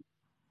park run,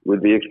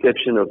 with the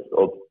exception of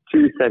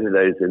 2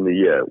 Saturdays in the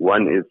year.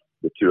 One is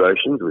the Two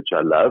Oceans, which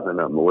I love, and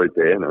I'm always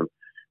there, and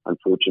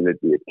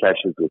unfortunately it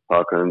clashes with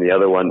parkrun. And the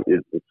other one is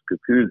the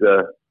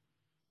Skukuza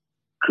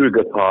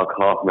Kruger Park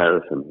Half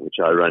Marathon, which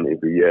I run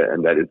every year,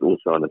 and that is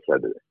also on a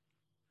Saturday.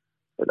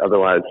 But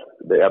otherwise,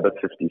 the other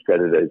 50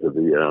 Saturdays of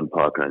the year I'm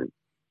park running.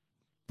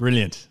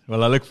 Brilliant.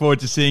 Well, I look forward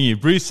to seeing you.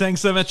 Bruce,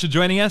 thanks so much for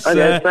joining us.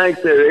 Okay, thanks,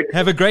 Eric.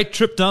 Have a great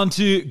trip down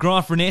to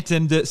Graaf Reinet,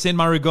 and send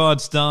my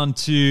regards down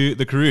to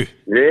the Karoo.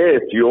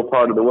 Yes, your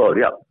part of the world,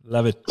 yeah.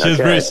 Love it. Cheers,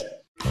 Okay. Bruce.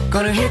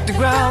 Gonna hit the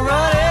ground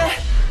running.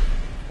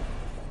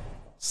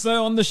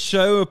 So on the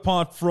show,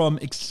 apart from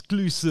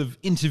exclusive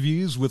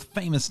interviews with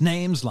famous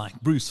names like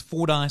Bruce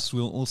Fordyce,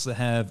 we'll also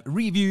have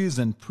reviews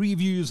and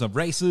previews of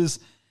races,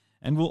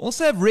 and we'll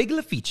also have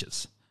regular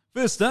features.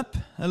 First up,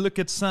 a look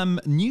at some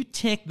new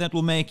tech that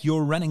will make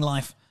your running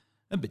life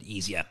a bit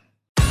easier.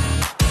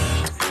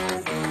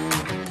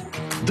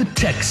 The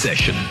Tech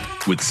Session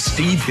with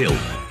Steve Hill.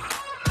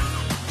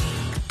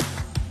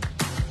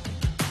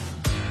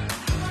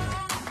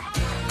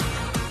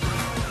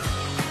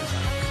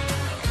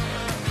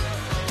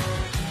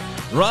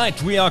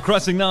 Right, we are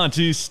crossing now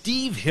to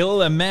Steve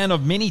Hill, a man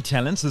of many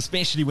talents,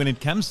 especially when it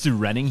comes to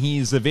running.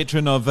 He's a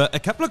veteran of a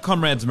couple of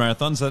Comrades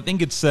marathons. I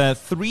think it's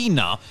 3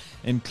 now,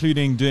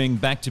 including doing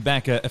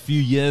back-to-back a few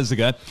years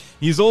ago.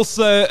 He's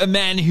also a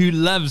man who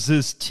loves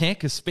his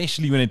tech,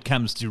 especially when it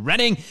comes to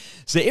running.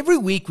 So every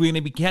week we're going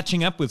to be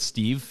catching up with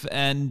Steve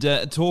and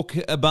talk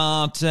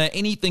about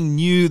anything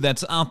new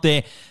that's out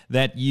there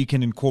that you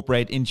can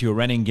incorporate into your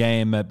running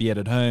game, be it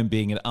at home,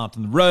 being it out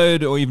on the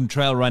road, or even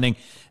trail running,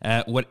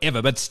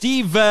 whatever. But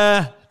Steve,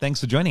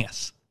 thanks for joining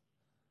us.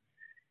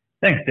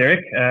 Thanks,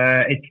 Derek.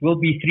 It will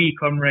be 3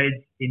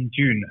 Comrades in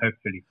June,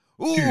 hopefully.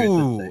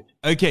 Ooh,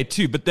 okay,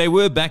 2, but they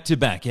were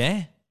back-to-back,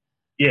 eh?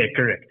 Yeah,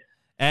 correct.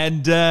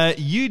 And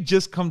you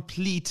just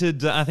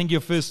completed, I think,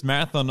 your first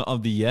marathon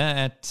of the year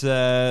at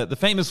the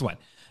famous one,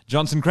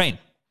 Johnson Crane.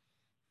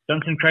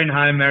 Johnson Crane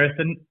High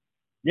Marathon.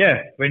 Yeah,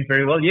 went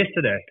very well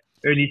yesterday.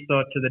 Early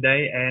start to the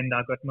day, and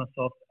I got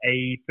myself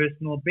a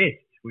personal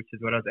best, which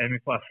is what I was aiming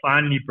for. I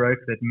finally broke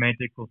that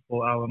magical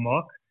 4-hour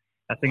mark.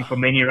 I think for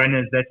many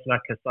runners, that's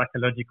like a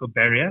psychological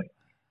barrier.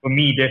 For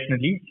me,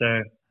 definitely.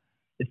 So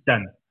it's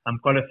done. I'm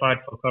qualified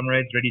for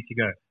Comrades, ready to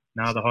go.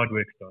 Now the hard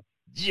work starts.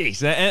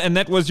 Jeez, and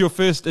that was your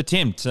first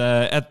attempt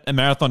at a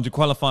marathon to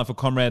qualify for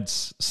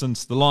Comrades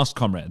since the last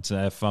Comrades,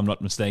 if I'm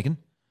not mistaken.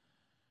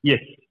 Yes,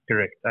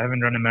 correct. I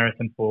haven't run a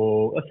marathon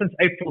since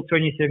April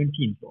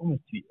 2017, for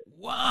almost 2 years.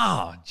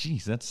 Wow,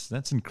 geez,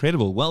 that's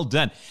incredible. Well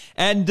done.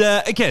 And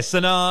okay, so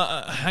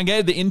now I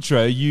gave the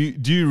intro. You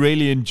do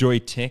really enjoy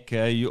tech.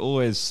 You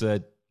always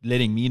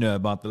letting me know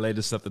about the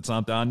latest stuff that's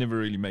out there. I never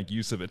really make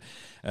use of it.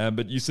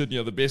 But you certainly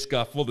are the best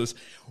guy for this.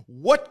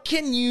 What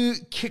can you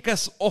kick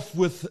us off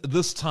with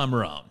this time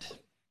around?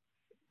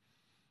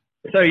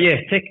 So yeah,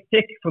 tech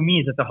for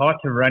me is at the heart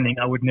of running.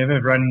 I would never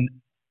run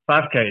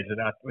 5Ks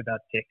without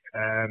tech.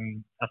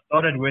 I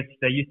started with,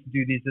 they used to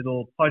do these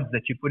little pods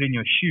that you put in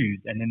your shoes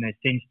and then they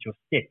sensed your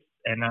steps.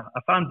 And I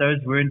found those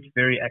weren't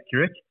very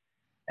accurate.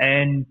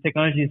 And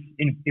technology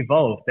has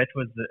evolved. That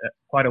was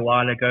quite a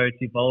while ago. It's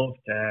evolved.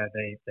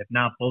 They've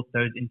now built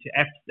those into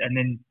apps. And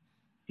then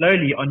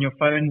slowly on your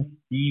phones,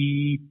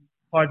 the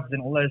pods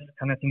and all those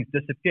kind of things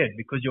disappeared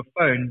because your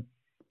phone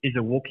is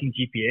a walking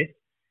GPS.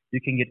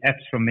 You can get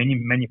apps from many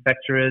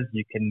manufacturers.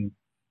 You can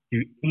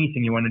do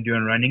anything you want to do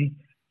in running,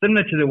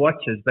 similar to the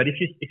watches. But if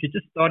you're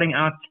just starting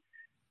out,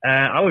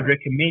 I would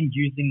recommend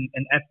using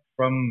an app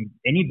from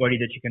anybody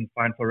that you can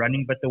find for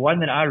running. But the one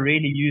that I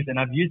really use, and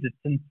I've used it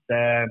since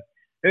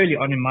early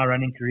on in my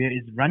running career,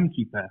 is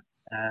Runkeeper.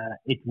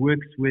 It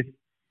works with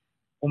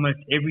almost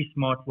every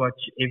smartwatch,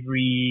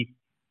 every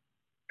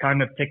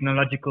kind of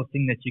technological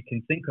thing that you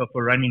can think of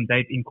for running.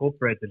 They've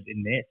incorporated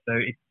in there. So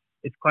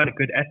it's quite a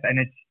good app, and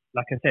it's,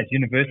 like I said, it's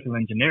universal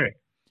and generic.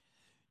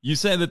 You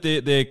say that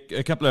there are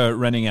a couple of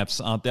running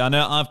apps out there. I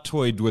know I've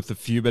toyed with a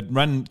few, but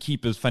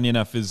Runkeeper, funny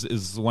enough,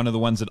 is one of the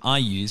ones that I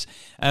use.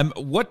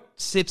 What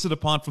sets it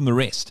apart from the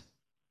rest?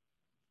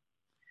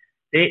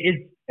 There is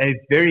a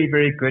very,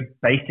 very good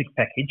basic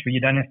package where you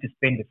don't have to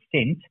spend a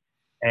cent.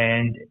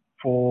 And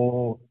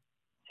for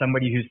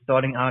somebody who's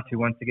starting out, who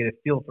wants to get a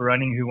feel for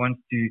running, who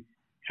wants to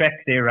track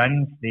their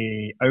runs,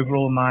 their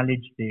overall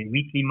mileage, their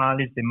weekly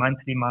mileage, their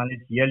monthly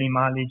mileage, yearly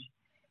mileage.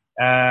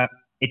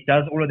 It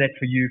does all of that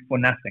for you for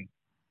nothing.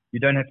 You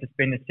don't have to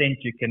spend a cent.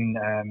 You can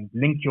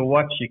link your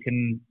watch. You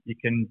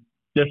can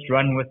just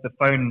run with the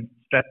phone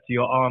strapped to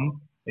your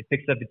arm. It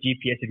picks up the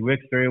GPS. It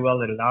works very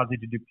well. It allows you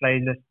to do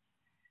playlists,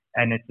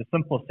 and it's a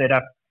simple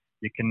setup.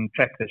 You can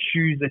track the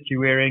shoes that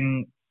you're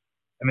wearing.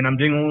 I mean, I'm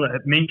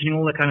mentioning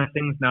all the kind of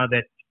things now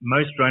that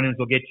most runners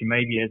will get you.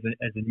 Maybe as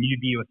a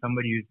newbie or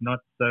somebody who's not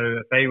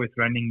so familiar with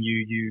running,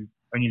 you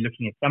only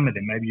looking at some of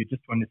them. Maybe you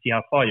just want to see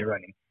how far you're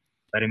running.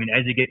 But I mean,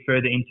 as you get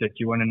further into it,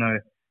 you want to know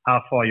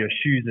how far your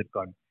shoes have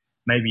gone.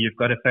 Maybe you've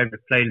got a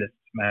favorite playlist.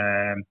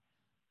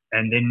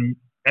 And then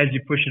as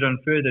you push it on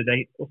further,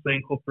 they also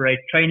incorporate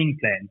training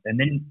plans. And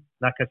then,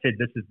 like I said,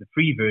 this is the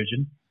free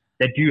version.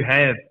 They do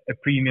have a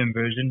premium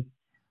version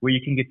where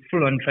you can get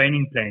full-on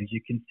training plans.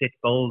 You can set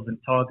goals and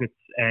targets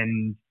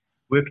and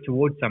work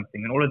towards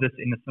something. And all of this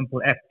in a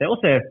simple app. They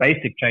also have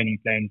basic training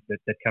plans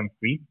that come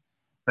free.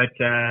 But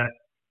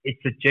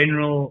it's a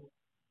general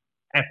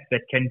app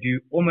that can do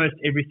almost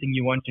everything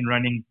you want in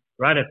running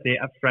right up there,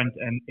 up front,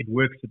 and it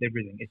works with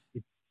everything.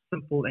 It's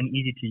simple and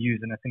easy to use,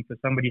 and I think for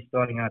somebody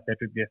starting out, that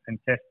would be a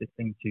fantastic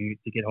thing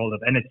to get hold of.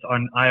 And it's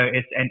on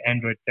iOS and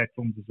Android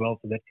platforms as well,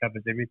 so that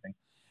covers everything.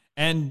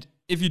 And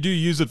if you do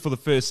use it for the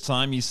first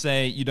time, you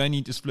say you don't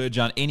need to splurge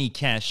on any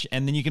cash,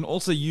 and then you can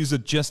also use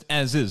it just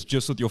as is,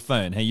 just with your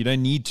phone. Hey, you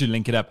don't need to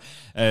link it up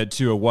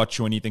to a watch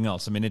or anything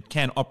else. I mean, it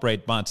can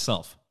operate by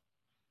itself.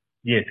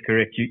 Yes,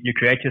 correct. You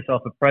create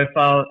yourself a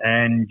profile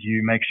and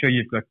you make sure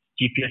you've got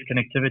GPS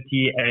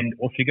connectivity, and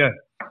off you go.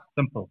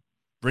 Simple.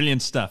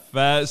 Brilliant stuff.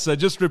 So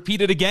just repeat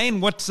it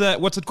again. What's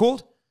it called?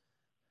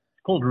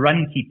 It's called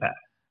Runkeeper.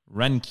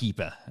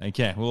 Runkeeper.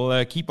 Okay,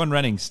 well, keep on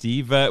running,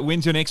 Steve.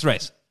 When's your next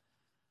race?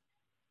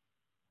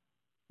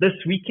 This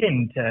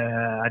weekend,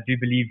 I do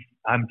believe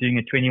I'm doing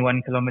a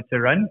 21-kilometer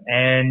run,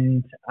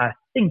 and I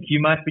think you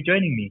might be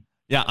joining me.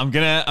 Yeah, I'm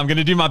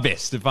gonna do my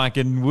best. If I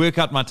can work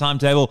out my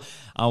timetable,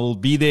 I will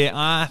be there.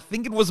 I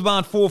think it was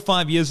about 4 or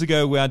 5 years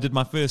ago where I did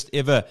my first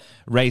ever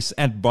race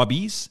at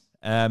Bobbies.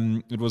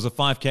 It was a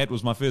 5K. It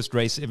was my first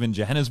race ever in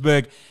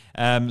Johannesburg.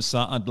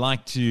 So I'd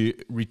like to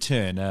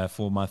return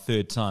for my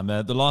third time.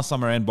 The last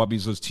time I ran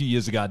Bobbies was 2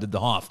 years ago. I did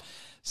the half.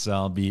 So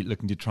I'll be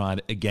looking to try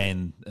it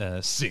again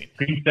soon.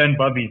 Greenstone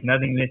Bobbies,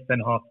 nothing less than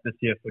half this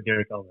year for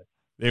Derek Albert.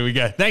 There we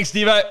go. Thanks,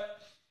 Steve-O.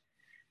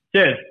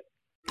 Cheers.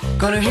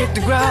 Gonna hit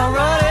the ground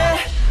running.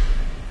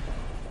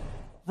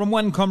 From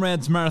one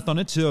Comrades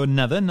marathoner to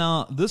another.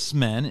 Now, this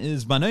man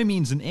is by no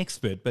means an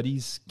expert, but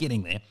he's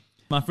getting there.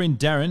 My friend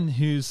Darren,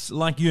 who's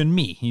like you and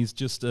me, he's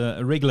just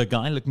a regular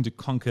guy looking to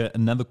conquer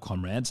another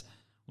Comrades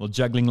while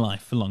juggling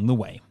life along the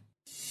way.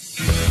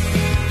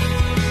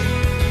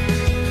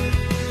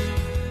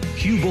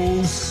 Cue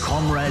Ball's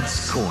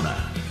Comrades Corner.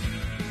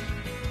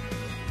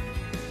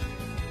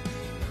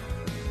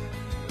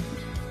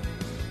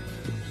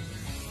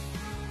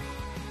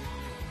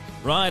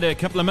 Right, a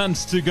couple of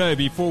months to go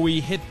before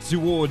we head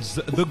towards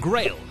the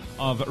grail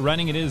of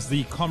running. It is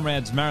the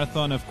Comrades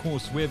Marathon, of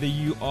course, whether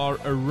you are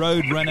a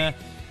road runner,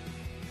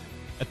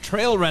 a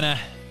trail runner,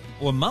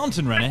 or a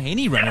mountain runner,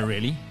 any runner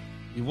really.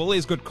 You've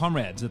always got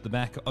Comrades at the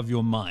back of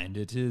your mind.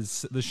 It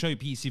is the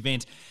showpiece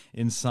event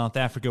in South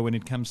Africa when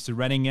it comes to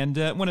running, and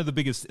one of the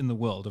biggest in the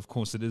world. Of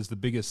course, it is the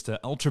biggest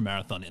ultra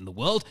marathon in the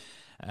world.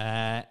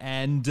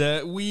 And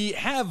we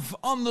have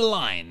on the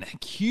line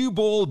cue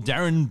ball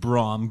Darren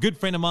Brahm, good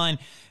friend of mine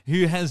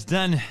who has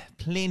done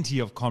plenty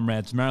of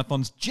Comrades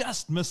marathons,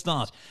 just missed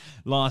out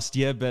last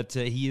year, but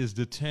he is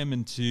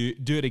determined to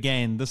do it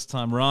again this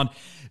time around.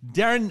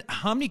 Darren,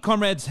 how many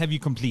Comrades have you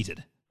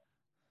completed?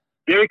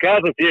 Derek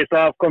has it, yes.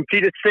 I've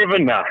completed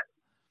 7 now.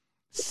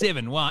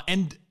 7, wow.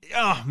 And,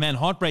 oh man,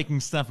 heartbreaking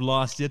stuff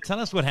last year. Tell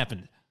us what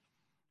happened.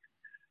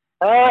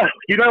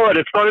 You know what?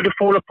 It started to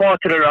fall apart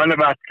at around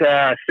about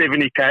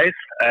 70 Ks.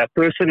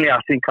 Personally, I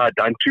think I'd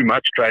done too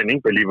much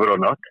training, believe it or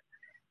not.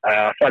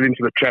 I fell into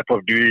the trap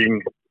of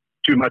doing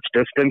too much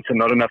distance and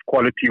not enough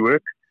quality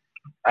work.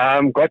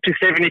 Got to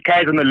 70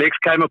 Ks and the legs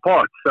came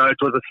apart. So it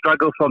was a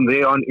struggle from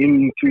there on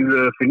into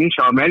the finish.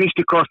 I managed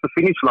to cross the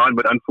finish line,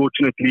 but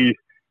unfortunately,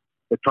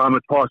 the time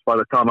had passed by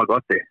the time I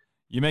got there.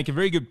 You make a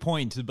very good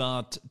point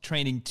about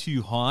training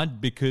too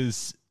hard,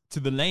 because to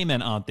the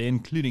layman out there,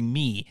 including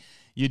me,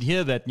 you'd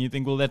hear that and you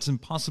think, well, that's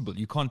impossible.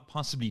 You can't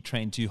possibly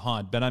train too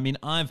hard. But I mean,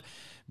 I've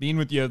been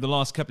with you the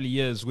last couple of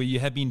years where you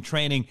have been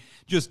training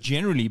just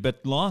generally.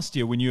 But last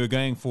year when you were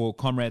going for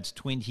Comrades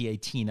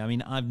 2018, I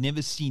mean, I've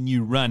never seen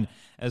you run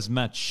as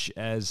much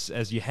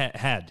as you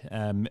had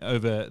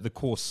over the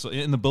course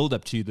in the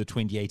build-up to the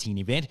 2018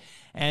 event.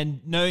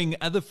 And knowing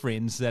other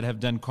friends that have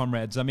done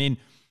Comrades, I mean,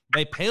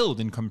 they paled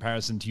in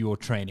comparison to your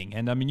training.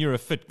 And I mean, you're a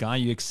fit guy.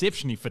 You're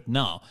exceptionally fit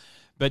now.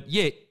 But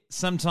yet,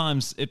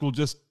 sometimes it will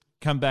just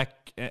come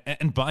back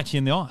and bite you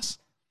in the ass.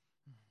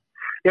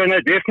 Yeah,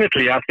 no,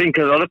 definitely. I think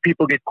a lot of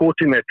people get caught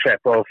in that trap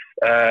of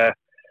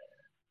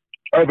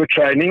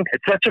overtraining.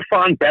 It's such a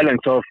fine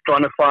balance of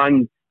trying to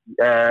find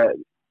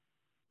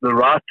the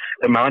right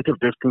amount of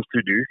distance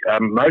to do.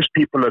 Most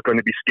people are going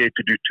to be scared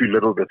to do too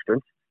little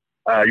distance.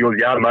 You'll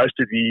hear most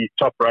of the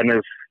top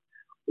runners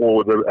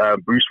or the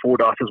Bruce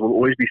Fordyces will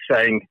always be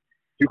saying,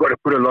 you've got to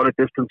put a lot of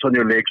distance on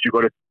your legs. You've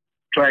got to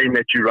train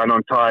that you run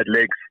on tired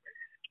legs.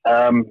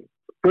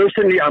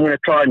 Personally, I'm going to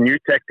try a new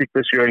tactic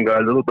this year and go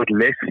a little bit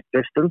less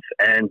distance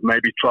and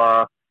maybe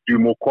try do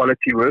more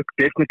quality work.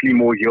 Definitely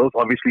more hills.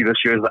 Obviously, this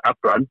year is the up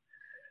run.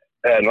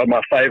 Not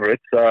my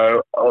favorite.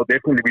 So I'll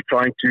definitely be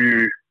trying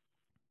to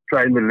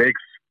train the legs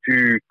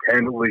to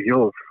handle the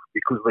hills,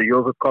 because the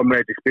hills of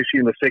Comrades, especially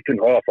in the second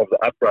half of the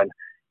up run,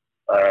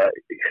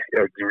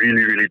 it's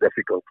really, really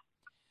difficult.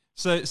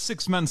 So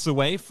 6 months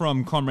away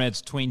from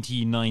Comrades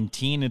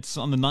 2019. It's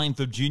on the 9th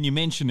of June. You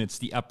mentioned it's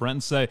the up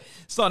run. So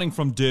starting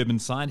from Durban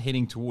side,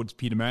 heading towards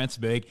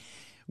Pietermaritzburg,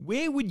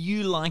 where would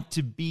you like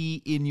to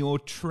be in your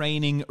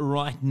training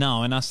right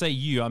now? And I say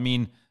you, I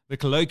mean the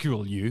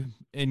colloquial you,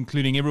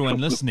 including everyone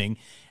listening.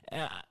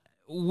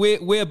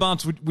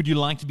 Whereabouts would you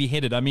like to be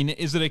headed? I mean,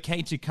 is it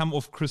okay to come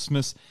off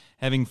Christmas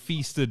having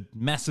feasted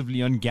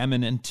massively on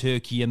gammon and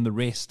turkey and the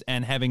rest,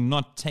 and having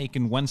not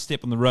taken one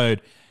step on the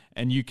road,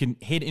 and you can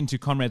head into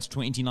Comrades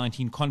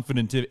 2019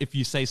 confident if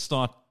you say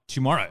start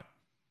tomorrow?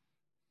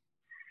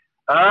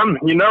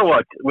 You know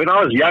what? When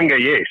I was younger,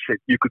 yes,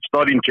 you could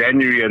start in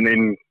January and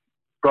then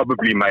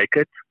probably make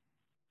it.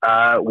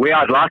 Where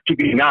I'd like to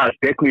be now is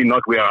definitely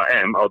not where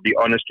I am. I'll be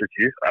honest with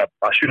you.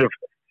 I should have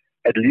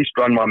at least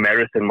run my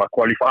marathon, my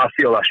qualifier. I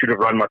feel I should have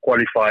run my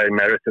qualifying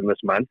marathon this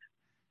month.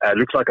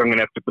 Looks like I'm going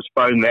to have to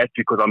postpone that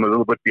because I'm a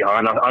little bit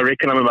behind. I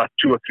reckon I'm about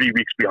 2 or 3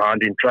 weeks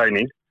behind in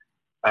training.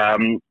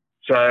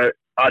 So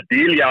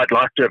ideally, I'd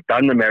like to have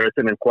done the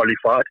marathon and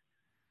qualified.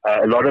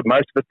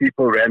 Most of the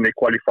people ran their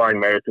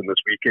qualifying marathon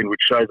this weekend, which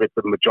shows that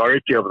the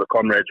majority of the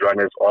Comrades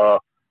runners are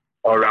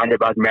around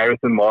about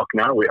marathon mark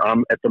now.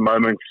 I'm at the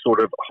moment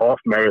sort of half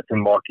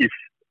marathon mark, if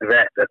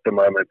that at the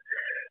moment.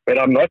 But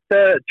I'm not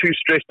too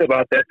stressed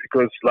about that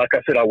because, like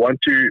I said, I want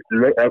to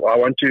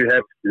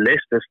have less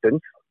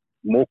distance,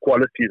 more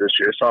quality this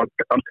year. So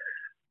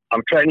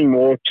I'm training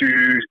more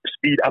to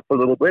speed up a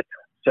little bit.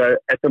 So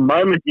at the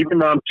moment, even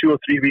though I'm 2 or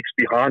 3 weeks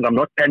behind, I'm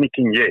not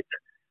panicking yet.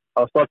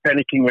 I'll start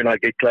panicking when I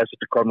get closer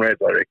to Comrades,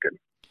 I reckon.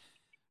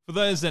 For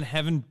those that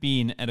haven't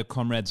been at a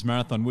Comrades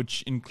marathon,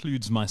 which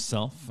includes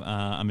myself,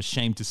 I'm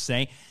ashamed to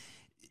say,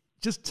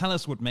 just tell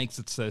us what makes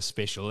it so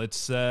special.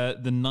 It's the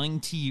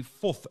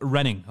 94th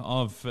running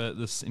of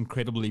this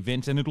incredible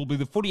event, and it'll be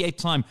the 48th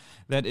time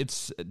that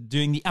it's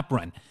doing the up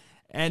run.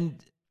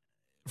 And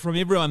from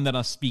everyone that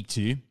I speak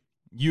to,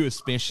 you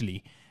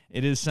especially,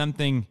 it is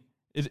something,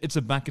 it's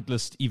a bucket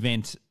list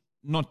event,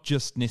 not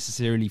just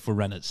necessarily for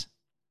runners.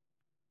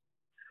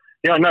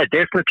 Yeah, no,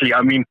 definitely.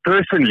 I mean,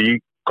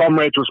 personally,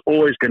 Comrades was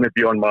always going to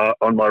be on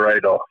my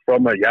radar.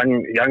 From a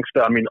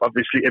youngster, I mean,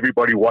 obviously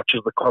everybody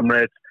watches the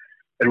Comrades.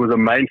 It was a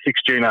main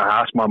fixture in our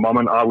house. My mom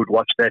and I would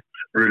watch that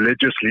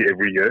religiously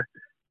every year.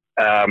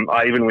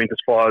 I even went as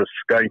far as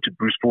going to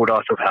Bruce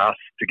Fordyce's house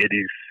to get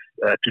his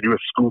to do a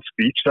school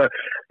speech. So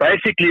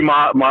basically,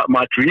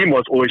 my dream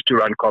was always to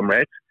run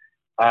Comrades.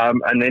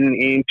 And then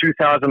in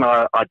 2000,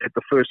 I did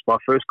my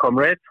first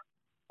Comrades.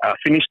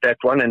 Finished that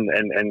one,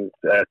 and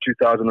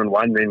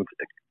 2001 then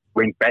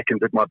went back and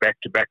did my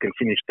back-to-back and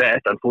finished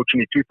that.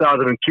 Unfortunately,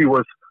 2002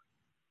 was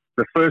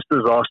the first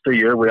disaster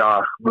year where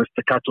I missed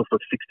the cutoff of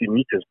 60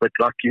 meters. But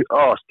like you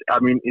asked, I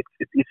mean,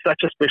 it's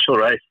such a special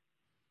race.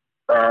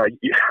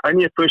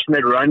 Only a person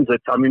that runs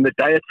it. I mean, the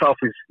day itself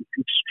is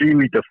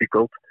extremely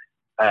difficult.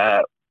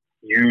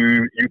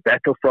 You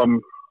battle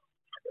from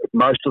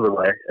most of the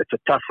way. It's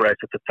a tough race.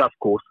 It's a tough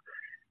course.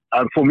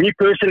 For me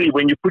personally,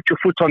 when you put your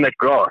foot on that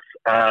grass,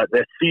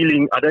 that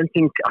feeling,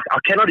 I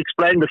cannot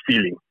explain the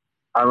feeling.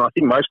 I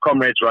think most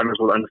Comrades runners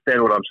will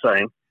understand what I'm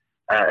saying.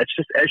 It's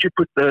just as you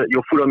put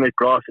your foot on that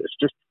grass, it's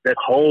just that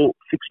whole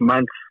 6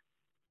 months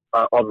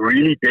of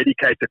really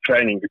dedicated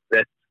training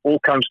that all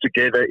comes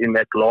together in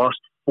that last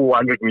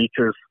 400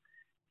 meters.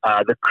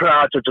 The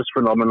crowds are just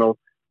phenomenal.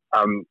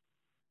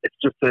 It's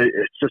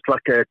just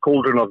like a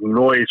cauldron of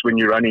noise when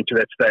you run into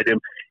that stadium.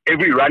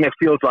 Every runner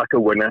feels like a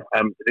winner.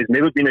 There's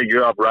never been a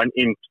year I've run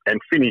in and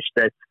finished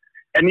that.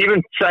 And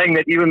even saying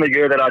that, even the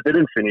year that I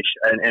didn't finish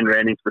and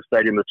ran into the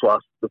stadium the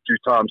 2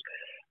 times,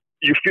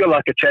 you feel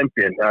like a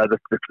champion. The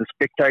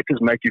spectators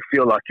make you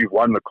feel like you've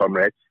won the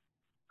Comrades.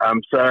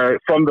 So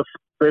from the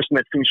person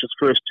that finishes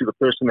first to the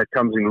person that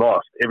comes in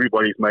last,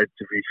 everybody's made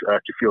to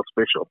feel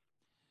special.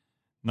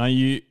 Now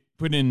you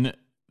put in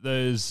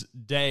those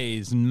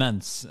days and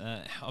months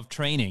of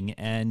training,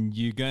 and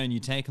you go and you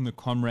take on the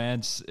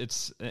Comrades.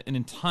 It's an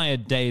entire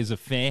day's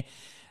affair.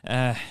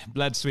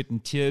 Blood, sweat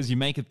and tears. You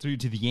make it through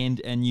to the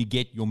end and you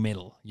get your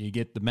medal. You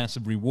get the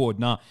massive reward.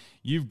 Now,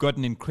 you've got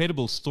an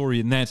incredible story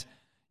in that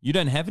you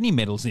don't have any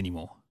medals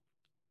anymore.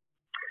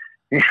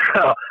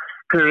 Yeah,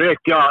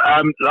 correct.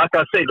 Yeah, like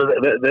I said,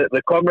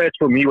 the Comrades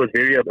for me was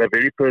a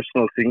very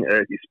personal thing,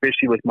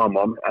 especially with my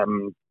mom.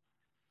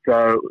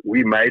 So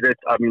we made it.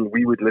 I mean,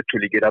 we would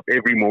literally get up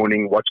every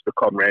morning, watch the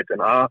Comrades.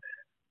 And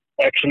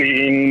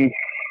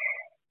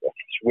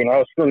when I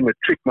was still in the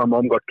trip, my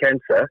mom got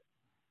cancer.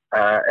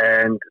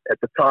 And at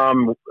the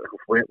time,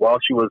 while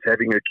she was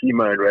having her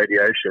chemo and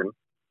radiation,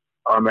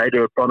 I made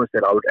her a promise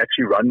that I would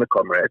actually run the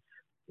Comrades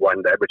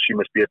one day, but she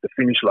must be at the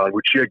finish line,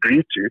 which she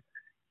agreed to.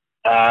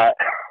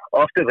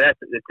 After that,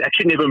 it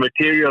actually never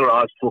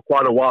materialized for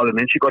quite a while, and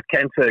then she got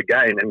cancer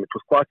again, and it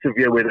was quite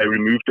severe where they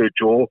removed her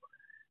jaw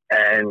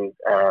and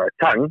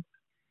tongue.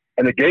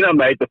 And again, I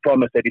made the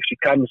promise that if she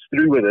comes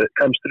through, I'd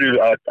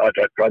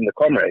run the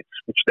Comrades,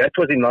 which that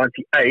was in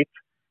 98.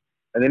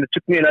 And then it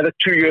took me another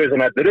 2 years,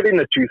 and I did it in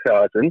the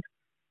 2000s.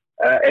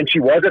 And she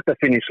was at the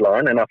finish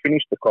line, and I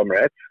finished the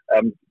Comrades.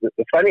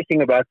 The funny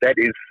thing about that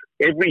is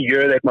every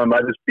year that my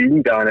mother's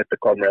been down at the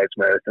Comrades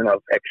Marathon, I've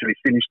actually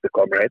finished the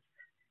Comrades.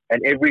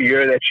 And every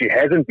year that she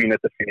hasn't been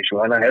at the finish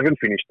line, I haven't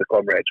finished the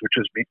Comrades, which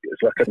is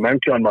like a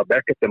monkey on my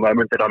back at the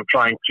moment that I'm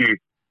trying to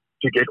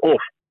get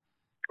off.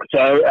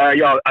 So,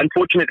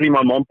 unfortunately,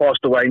 my mom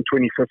passed away in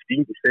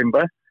 2015,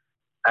 December.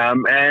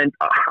 And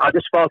I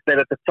just felt that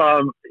at the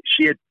time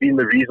she had been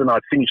the reason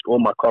I'd finished all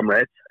my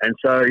Comrades. And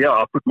so,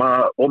 I put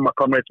all my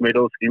Comrades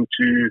medals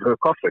into her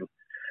coffin.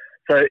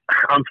 So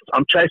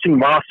I'm chasing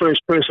my first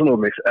personal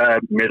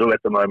medal at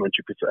the moment,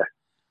 you could say.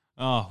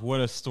 Oh, what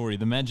a story.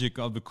 The magic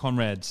of the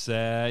Comrades.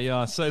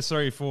 So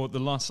sorry for the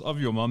loss of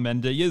your mom.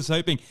 And here's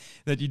hoping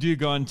that you do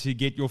go on to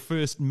get your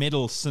first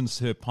medal since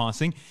her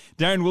passing.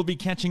 Darren, we'll be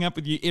catching up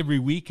with you every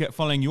week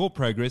following your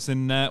progress.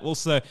 And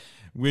also,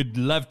 we'd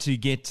love to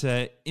get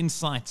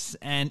insights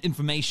and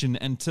information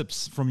and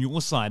tips from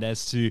your side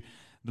as to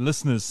the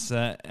listeners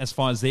as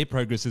far as their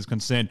progress is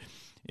concerned,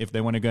 if they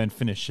want to go and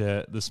finish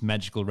this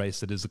magical race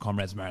that is the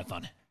Comrades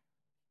Marathon.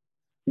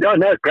 No,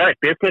 great.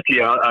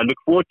 Definitely. I look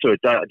forward to it.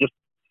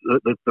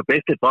 The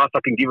best advice I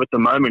can give at the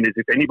moment is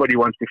if anybody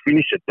wants to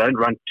finish it, don't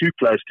run too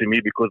close to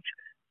me, because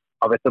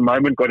I've at the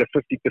moment got a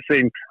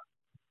 50%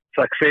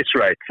 success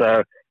rate. So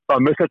if I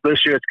miss it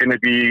this year, it's going to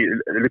be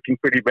looking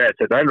pretty bad.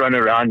 So don't run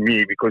around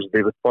me, because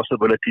there's a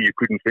possibility you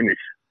couldn't finish.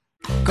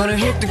 Gonna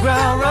hit the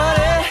ground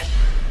running.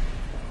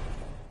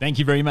 Thank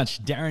you very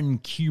much, Darren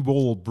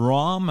Cueball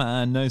Brahm.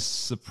 No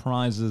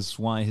surprises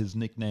why his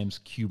nickname's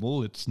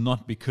Cueball. It's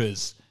not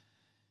because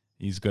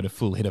he's got a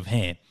full head of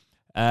hair.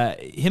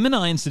 Him and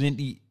I,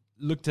 incidentally,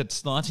 looked at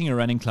starting a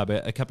running club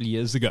a couple of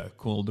years ago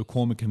called the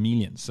Corma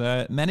Chameleons.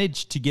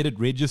 Managed to get it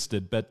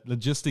registered, but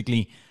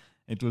logistically,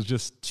 it was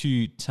just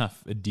too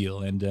tough a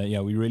deal. And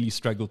we really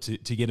struggled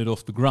to get it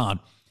off the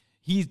ground.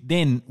 He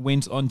then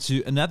went on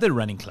to another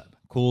running club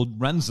called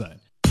Run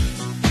Zone.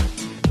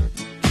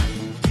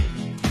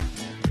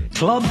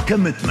 Club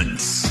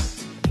commitments.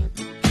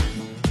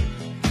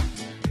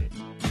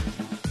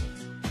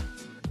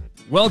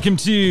 Welcome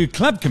to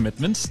Club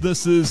Commitments.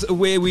 This is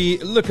where we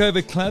look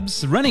over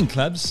clubs, running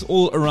clubs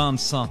all around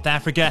South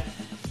Africa,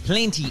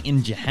 plenty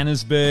in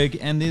Johannesburg,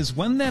 and there's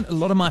one that a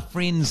lot of my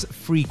friends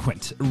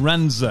frequent,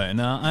 Run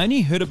Zone. I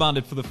only heard about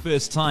it for the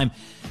first time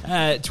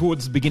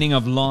towards the beginning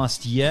of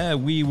last year.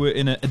 We were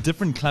in a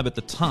different club at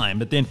the time,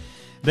 but then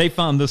they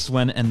found this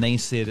one and they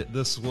said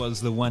this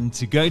was the one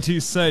to go to,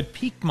 so it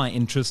piqued my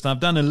interest.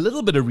 I've done a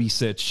little bit of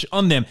research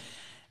on them,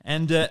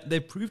 and they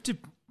proved to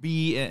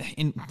be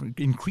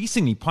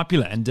increasingly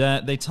popular, and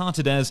they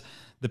touted as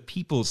the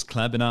People's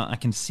Club, and I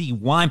can see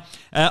why.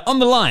 On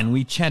the line,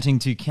 we're chatting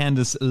to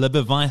Candice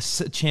Libber,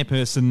 Vice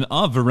Chairperson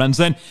of Run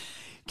Zone.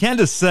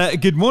 Candice,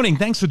 good morning.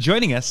 Thanks for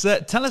joining us.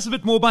 Tell us a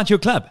bit more about your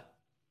club.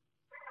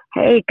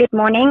 Hey, good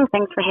morning.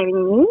 Thanks for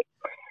having me.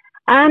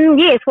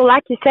 Yes, well,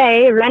 like you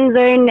say, Run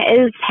Zone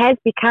has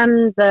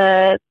become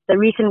the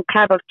recent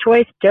club of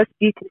choice just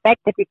due to the fact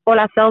that we call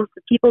ourselves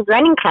the People's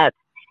Running Club,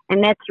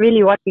 and that's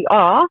really what we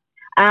are.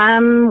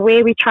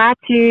 Where we try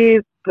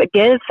to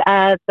give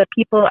the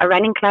people a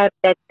running club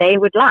that they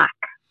would like.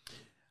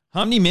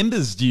 How many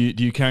members do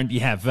you currently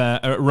have?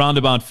 A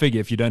roundabout figure,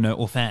 if you don't know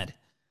offhand.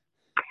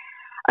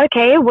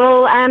 Okay,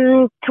 well,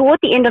 toward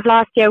the end of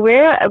last year,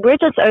 we're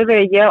just over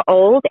a year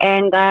old,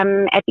 and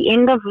at the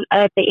end of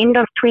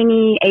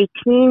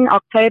 2018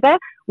 October,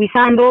 we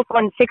signed off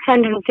on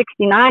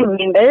 669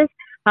 members.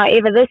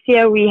 However, this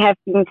year we have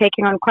been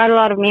taking on quite a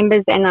lot of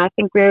members, and I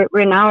think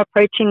we're now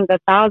approaching the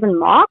 1,000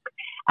 mark.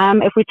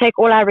 If we take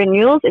all our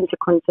renewals into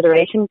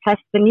consideration, plus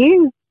the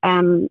new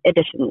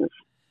additions.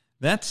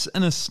 That's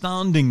an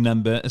astounding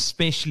number,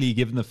 especially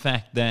given the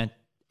fact that,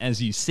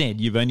 as you said,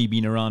 you've only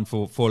been around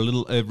for a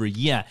little over a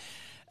year.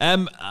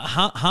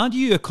 How do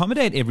you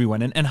accommodate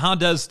everyone, and how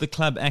does the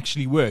club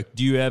actually work?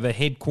 Do you have a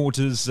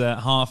headquarters?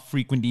 How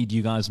frequently do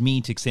you guys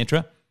meet,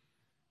 etc.?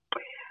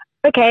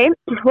 Okay,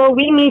 well,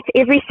 we meet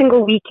every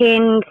single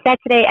weekend,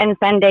 Saturday and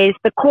Sundays.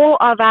 The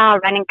core of our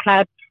running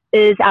club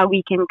is our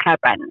weekend club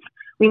runs.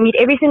 We meet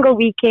every single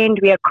weekend.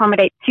 We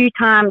accommodate 2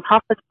 times,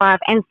 5:30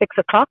 and 6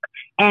 o'clock,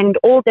 and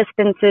all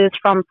distances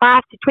from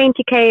 5 to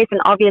 20 Ks, and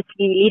obviously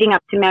leading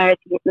up to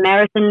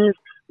marathons,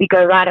 we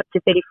go right up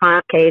to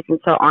 35 Ks and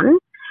so on.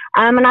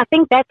 And I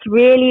think that's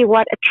really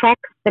what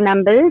attracts the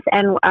numbers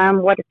and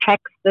what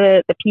attracts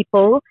the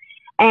people.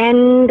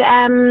 And,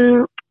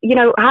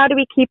 how do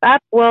we keep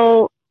up?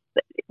 Well,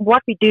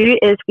 what we do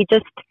is we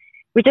just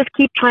we just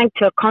keep trying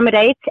to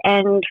accommodate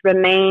and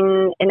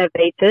remain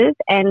innovative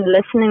and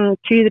listening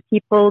to the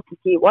people to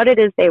see what it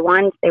is they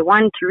want. They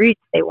want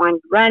routes, they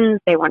want runs,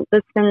 they want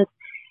distance,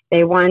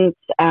 they want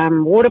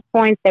water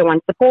points, they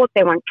want support,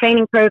 they want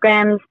training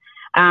programs,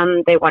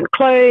 they want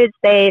clothes,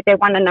 they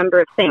want a number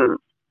of things.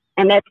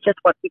 And that's just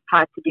what we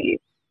try to do.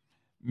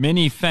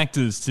 Many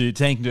factors to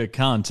take into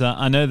account.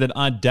 I know that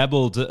I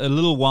dabbled a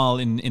little while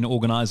in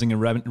organizing a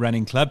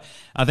running club.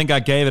 I think I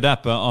gave it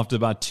up after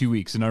about 2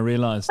 weeks, and I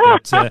realized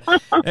that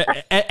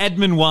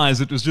admin-wise,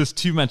 it was just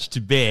too much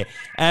to bear.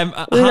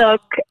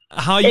 Look,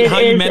 how are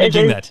you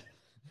managing that?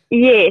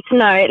 Yes,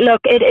 no,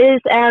 look, it is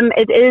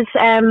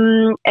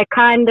a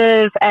kind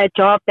of a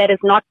job that is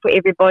not for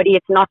everybody.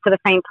 It's not for the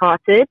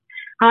faint-hearted.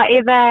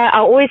 However, I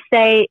always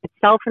say it's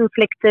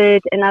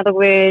self-inflicted. In other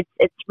words,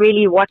 it's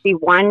really what we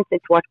want.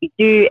 It's what we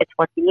do. It's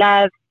what we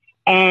love.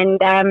 And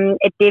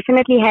it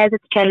definitely has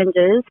its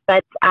challenges.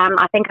 But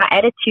I think our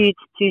attitude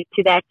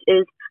to that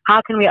is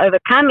how can we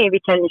overcome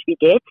every challenge we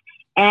get?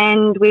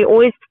 And we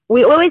always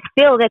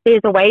feel that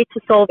there's a way to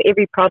solve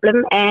every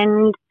problem.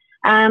 And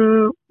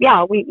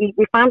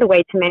we find a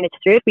way to manage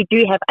through it. We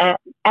do have an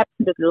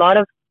absolute lot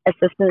of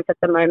assistance at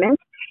the moment.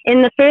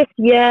 In the first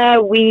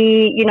year,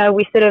 we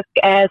sort of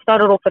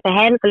started off with a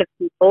handful of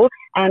people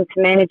to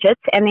manage it.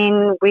 And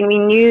then when we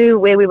knew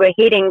where we were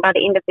heading by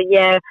the end of the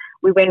year,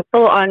 we went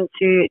full on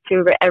to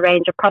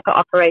arrange a proper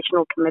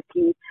operational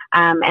committee.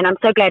 And I'm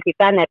so glad we've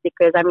done that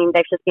because, I mean,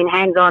 they've just been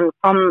hands-on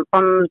from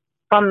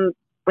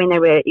when they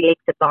were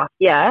elected last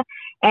year.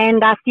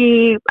 And I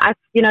see us,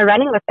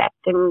 running with that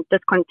and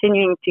just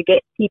continuing to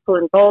get people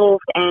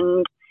involved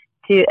and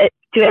to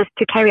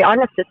carry on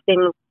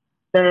assisting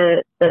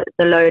the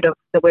load of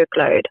the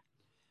workload.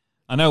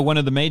 I know one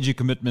of the major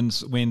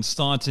commitments when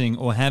starting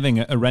or having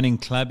a running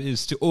club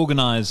is to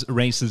organize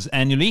races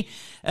annually.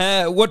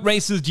 What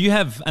races do you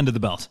have under the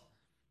belt?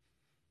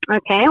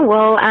 Okay,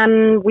 well,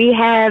 we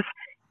have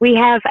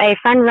a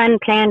fun run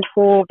planned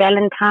for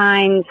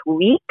Valentine's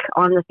week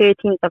on the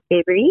 13th of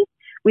February.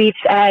 We've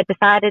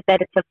decided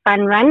that it's a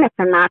fun run, it's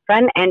a night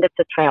run, and it's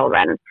a trail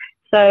run.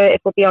 So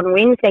it will be on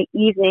Wednesday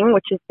evening,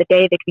 which is the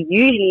day that we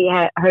usually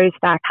host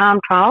our time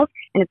trials,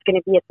 and it's going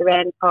to be at the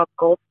Rand Park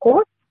Golf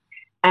Course.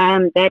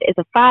 That is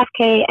a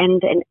 5K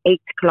and an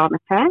 8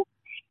 kilometer.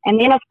 And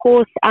then, of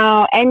course,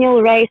 our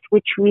annual race,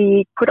 which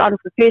we put on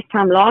for the first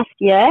time last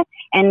year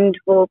and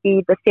will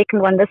be the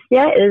second one this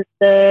year, is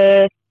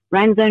the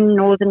Ranzone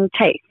Northern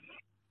Chase.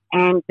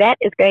 And that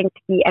is going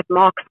to be at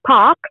Marks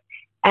Park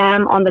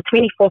on the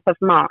 24th of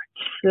March.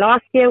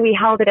 Last year we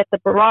held it at the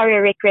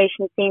Bavaria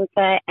Recreation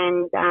Centre,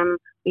 and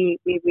we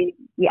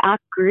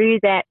outgrew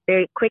that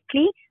very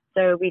quickly.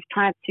 So we've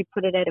tried to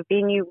put it at a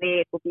venue where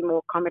it will be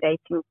more accommodating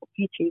for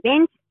future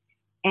events.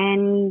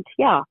 And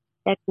yeah,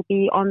 that will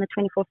be on the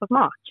 24th of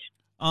March.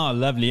 Oh,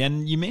 lovely.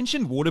 And you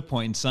mentioned water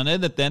points. I know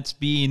that that's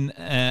been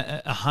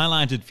a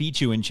highlighted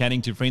feature when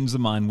chatting to friends of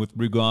mine with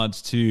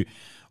regards to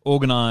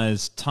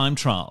organized time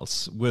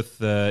trials with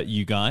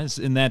you guys,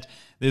 in that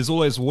there's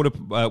always water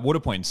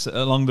points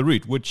along the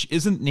route, which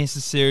isn't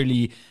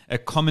necessarily a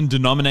common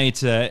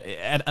denominator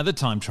at other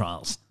time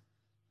trials.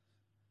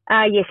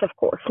 Yes, of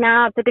course.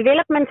 Now, the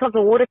development of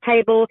the water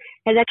table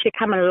has actually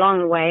come a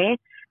long way.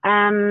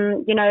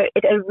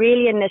 It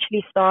really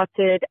initially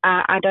started,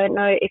 I don't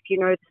know if you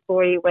know the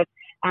story, with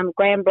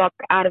Graham Block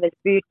out of his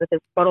boot with his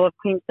bottle of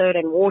cream soda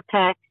and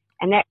water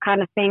and that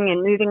kind of thing,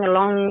 and moving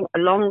along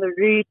the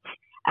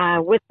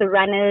route with the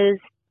runners.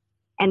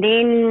 And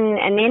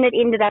then it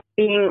ended up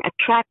being a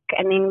track,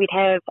 and then we'd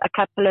have a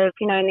couple of,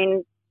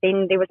 and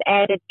then there was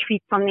added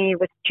treats on there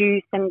with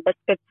juice and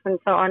biscuits and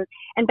so on.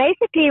 And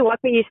basically what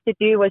we used to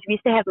do was we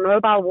used to have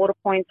mobile water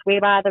points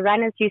whereby the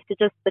runners used to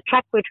the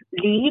track would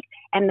lead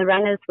and the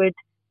runners would,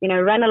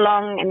 run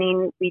along, and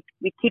then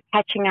we'd keep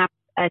catching up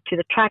to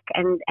the track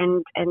and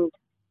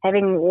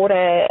having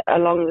water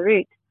along the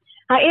route.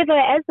 However,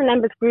 as the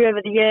numbers grew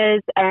over the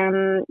years,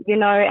 you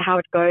know how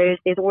it goes.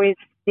 There's always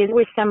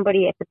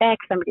somebody at the back,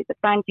 somebody at the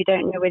front. You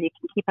don't know whether you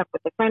can keep up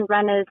with the front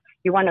runners.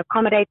 You want to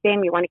accommodate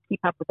them. You want to keep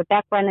up with the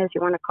back runners.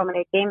 You want to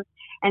accommodate them.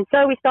 And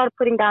so we started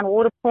putting down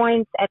water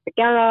points at the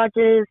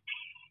garages.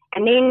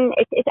 And then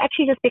it's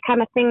actually just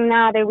become a thing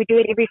now that we do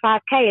it every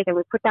 5Ks, and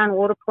we put down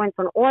water points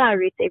on all our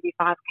routes every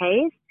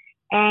 5Ks.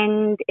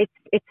 And it's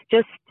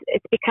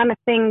become a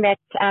thing that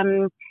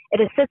it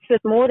assists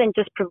with more than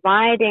just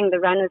providing the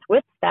runners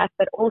with stuff,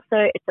 but also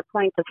it's a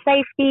point of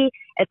safety.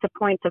 It's a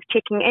point of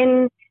checking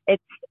in.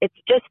 It's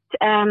just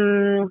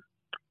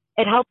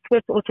it helps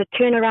with also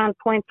turnaround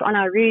points on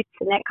our routes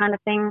and that kind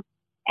of thing.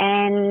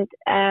 And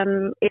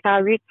if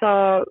our routes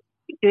are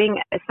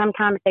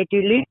sometimes they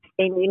do loops,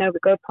 then we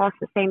go past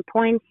the same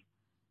points.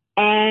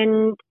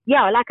 And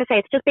yeah, like I say,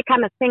 it's just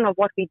become a thing of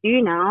what we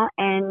do now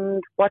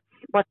and what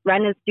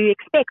runners do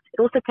expect. It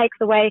also takes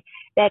away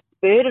that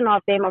burden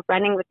of them of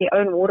running with their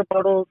own water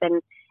bottles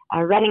and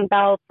running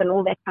belts and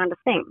all that kind of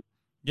thing.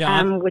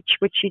 Yeah,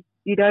 which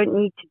you don't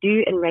need to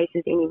do in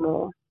races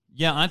anymore.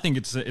 Yeah, I think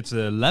it's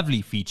a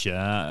lovely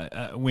feature.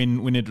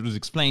 When it was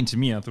explained to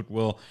me, I thought,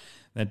 well,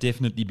 That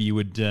definitely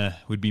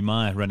would be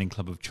my running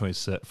club of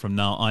choice from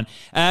now on.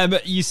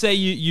 You say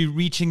you're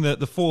reaching the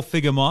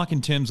 4-figure mark in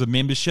terms of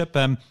membership.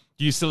 Do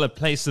you still have a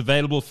place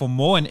available for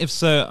more? And if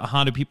so,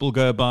 how do people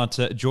go about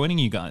joining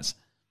you guys?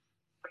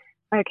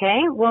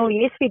 Okay, well,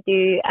 yes, we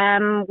do.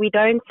 We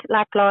don't,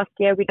 like last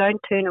year, we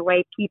don't turn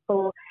away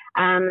people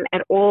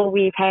at all.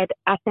 We've had,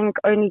 I think,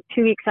 only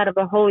 2 weeks out of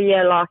the whole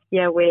year last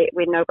year where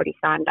nobody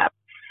signed up.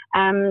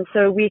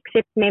 So we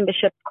accept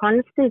membership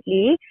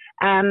constantly,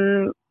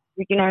 but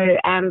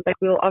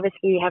we'll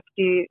obviously have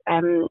to,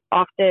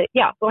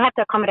 we'll have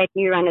to accommodate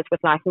new runners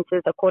with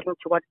licenses according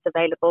to what's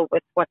available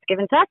with what's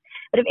given to us.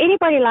 But if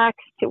anybody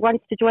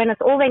wants to join us,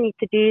 all they need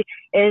to do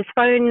is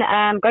phone,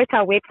 go to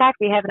our website.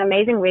 We have an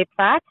amazing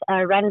website,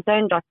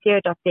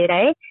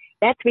 runzone.co.za.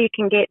 That's where you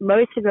can get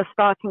most of your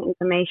starting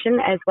information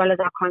as well as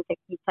our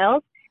contact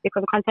details. You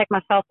can contact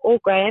myself or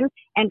Graham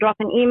and drop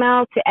an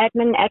email to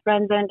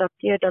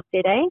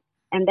admin@runzone.co.za.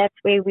 And that's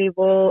where we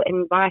will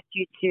invite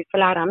you to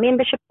fill out our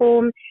membership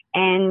form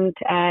and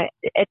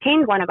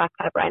attend one of our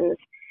club runs.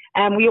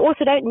 We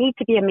also don't need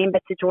to be a member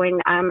to join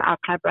our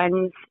club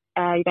runs.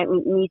 You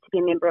don't need to be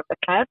a member of the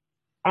club.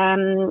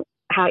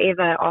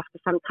 However, after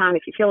some time,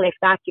 if you feel left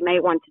out, you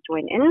may want to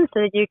join in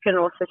so that you can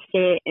also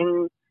share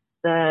in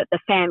the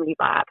family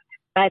vibe.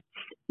 But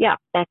yeah,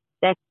 that's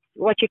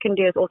what you can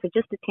do is also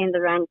just attend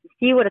the run to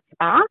see what it's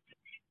about.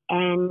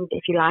 And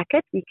if you like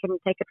it, you can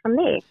take it from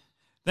there.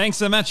 Thanks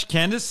so much,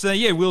 Candice.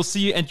 We'll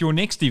see you at your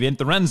next event,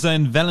 the Run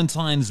Zone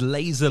Valentine's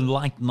Laser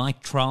Light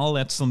Night Trial.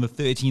 That's on the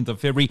 13th of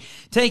February,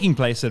 taking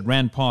place at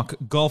Rand Park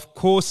Golf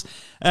Course.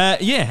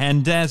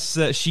 And as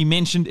she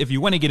mentioned, if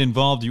you want to get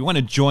involved, you want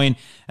to join,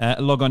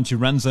 log on to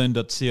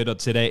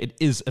runzone.co.za. It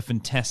is a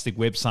fantastic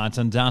website,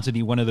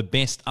 undoubtedly one of the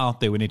best out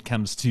there when it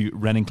comes to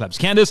running clubs.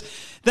 Candice,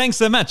 thanks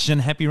so much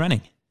and happy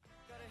running.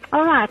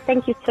 All right.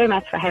 Thank you so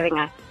much for having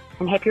us.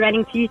 And happy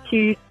running to you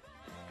too.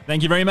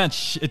 Thank you very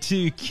much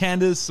to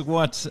Candice.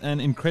 What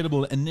an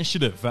incredible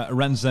initiative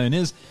Run Zone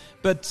is.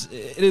 But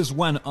it is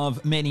one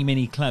of many,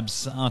 many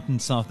clubs out in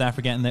South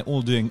Africa, and they're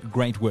all doing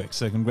great work.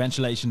 So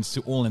congratulations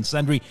to all and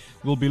sundry.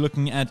 We'll be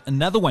looking at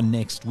another one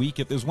next week.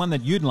 If there's one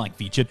that you'd like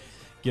featured,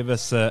 give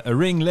us a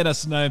ring. Let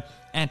us know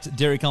at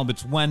Derek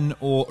Alberts 1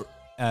 or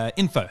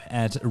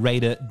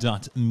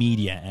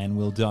info@radar.media, and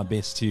we'll do our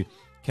best to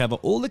cover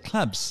all the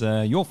clubs,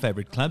 your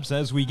favorite clubs,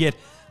 as we get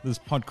this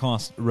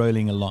podcast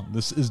rolling along.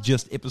 This is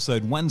just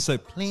episode 1, so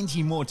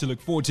plenty more to look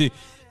forward to. If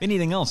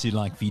anything else you'd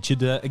like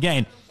featured,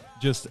 again,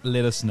 just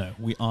let us know.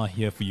 We are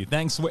here for you.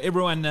 Thanks for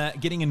everyone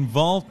getting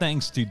involved.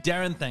 Thanks to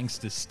Darren. Thanks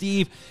to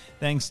Steve.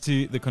 Thanks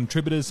to the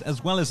contributors,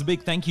 as well as a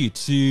big thank you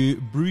to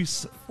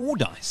Bruce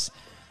Fordyce.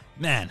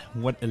 Man,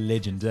 what a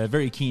legend.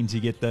 Very keen to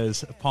get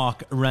those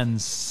park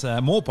runs,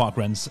 more park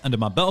runs under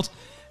my belt.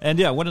 And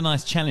yeah, what a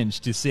nice challenge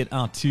to set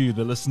out to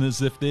the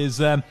listeners. If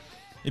there's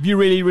if you're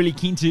really, really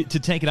keen to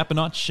take it up a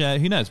notch,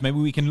 who knows? Maybe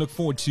we can look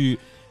forward to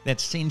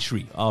that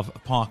century of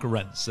park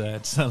runs.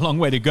 It's a long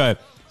way to go,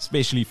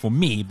 especially for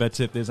me. But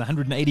if there's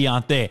 180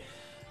 out there,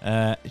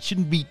 it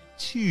shouldn't be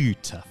too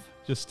tough.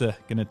 Just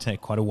going to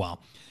take quite a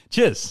while.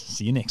 Cheers.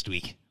 See you next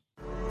week.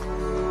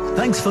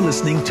 Thanks for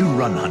listening to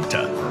Run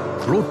Hunter,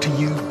 brought to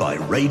you by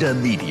Radar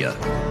Media.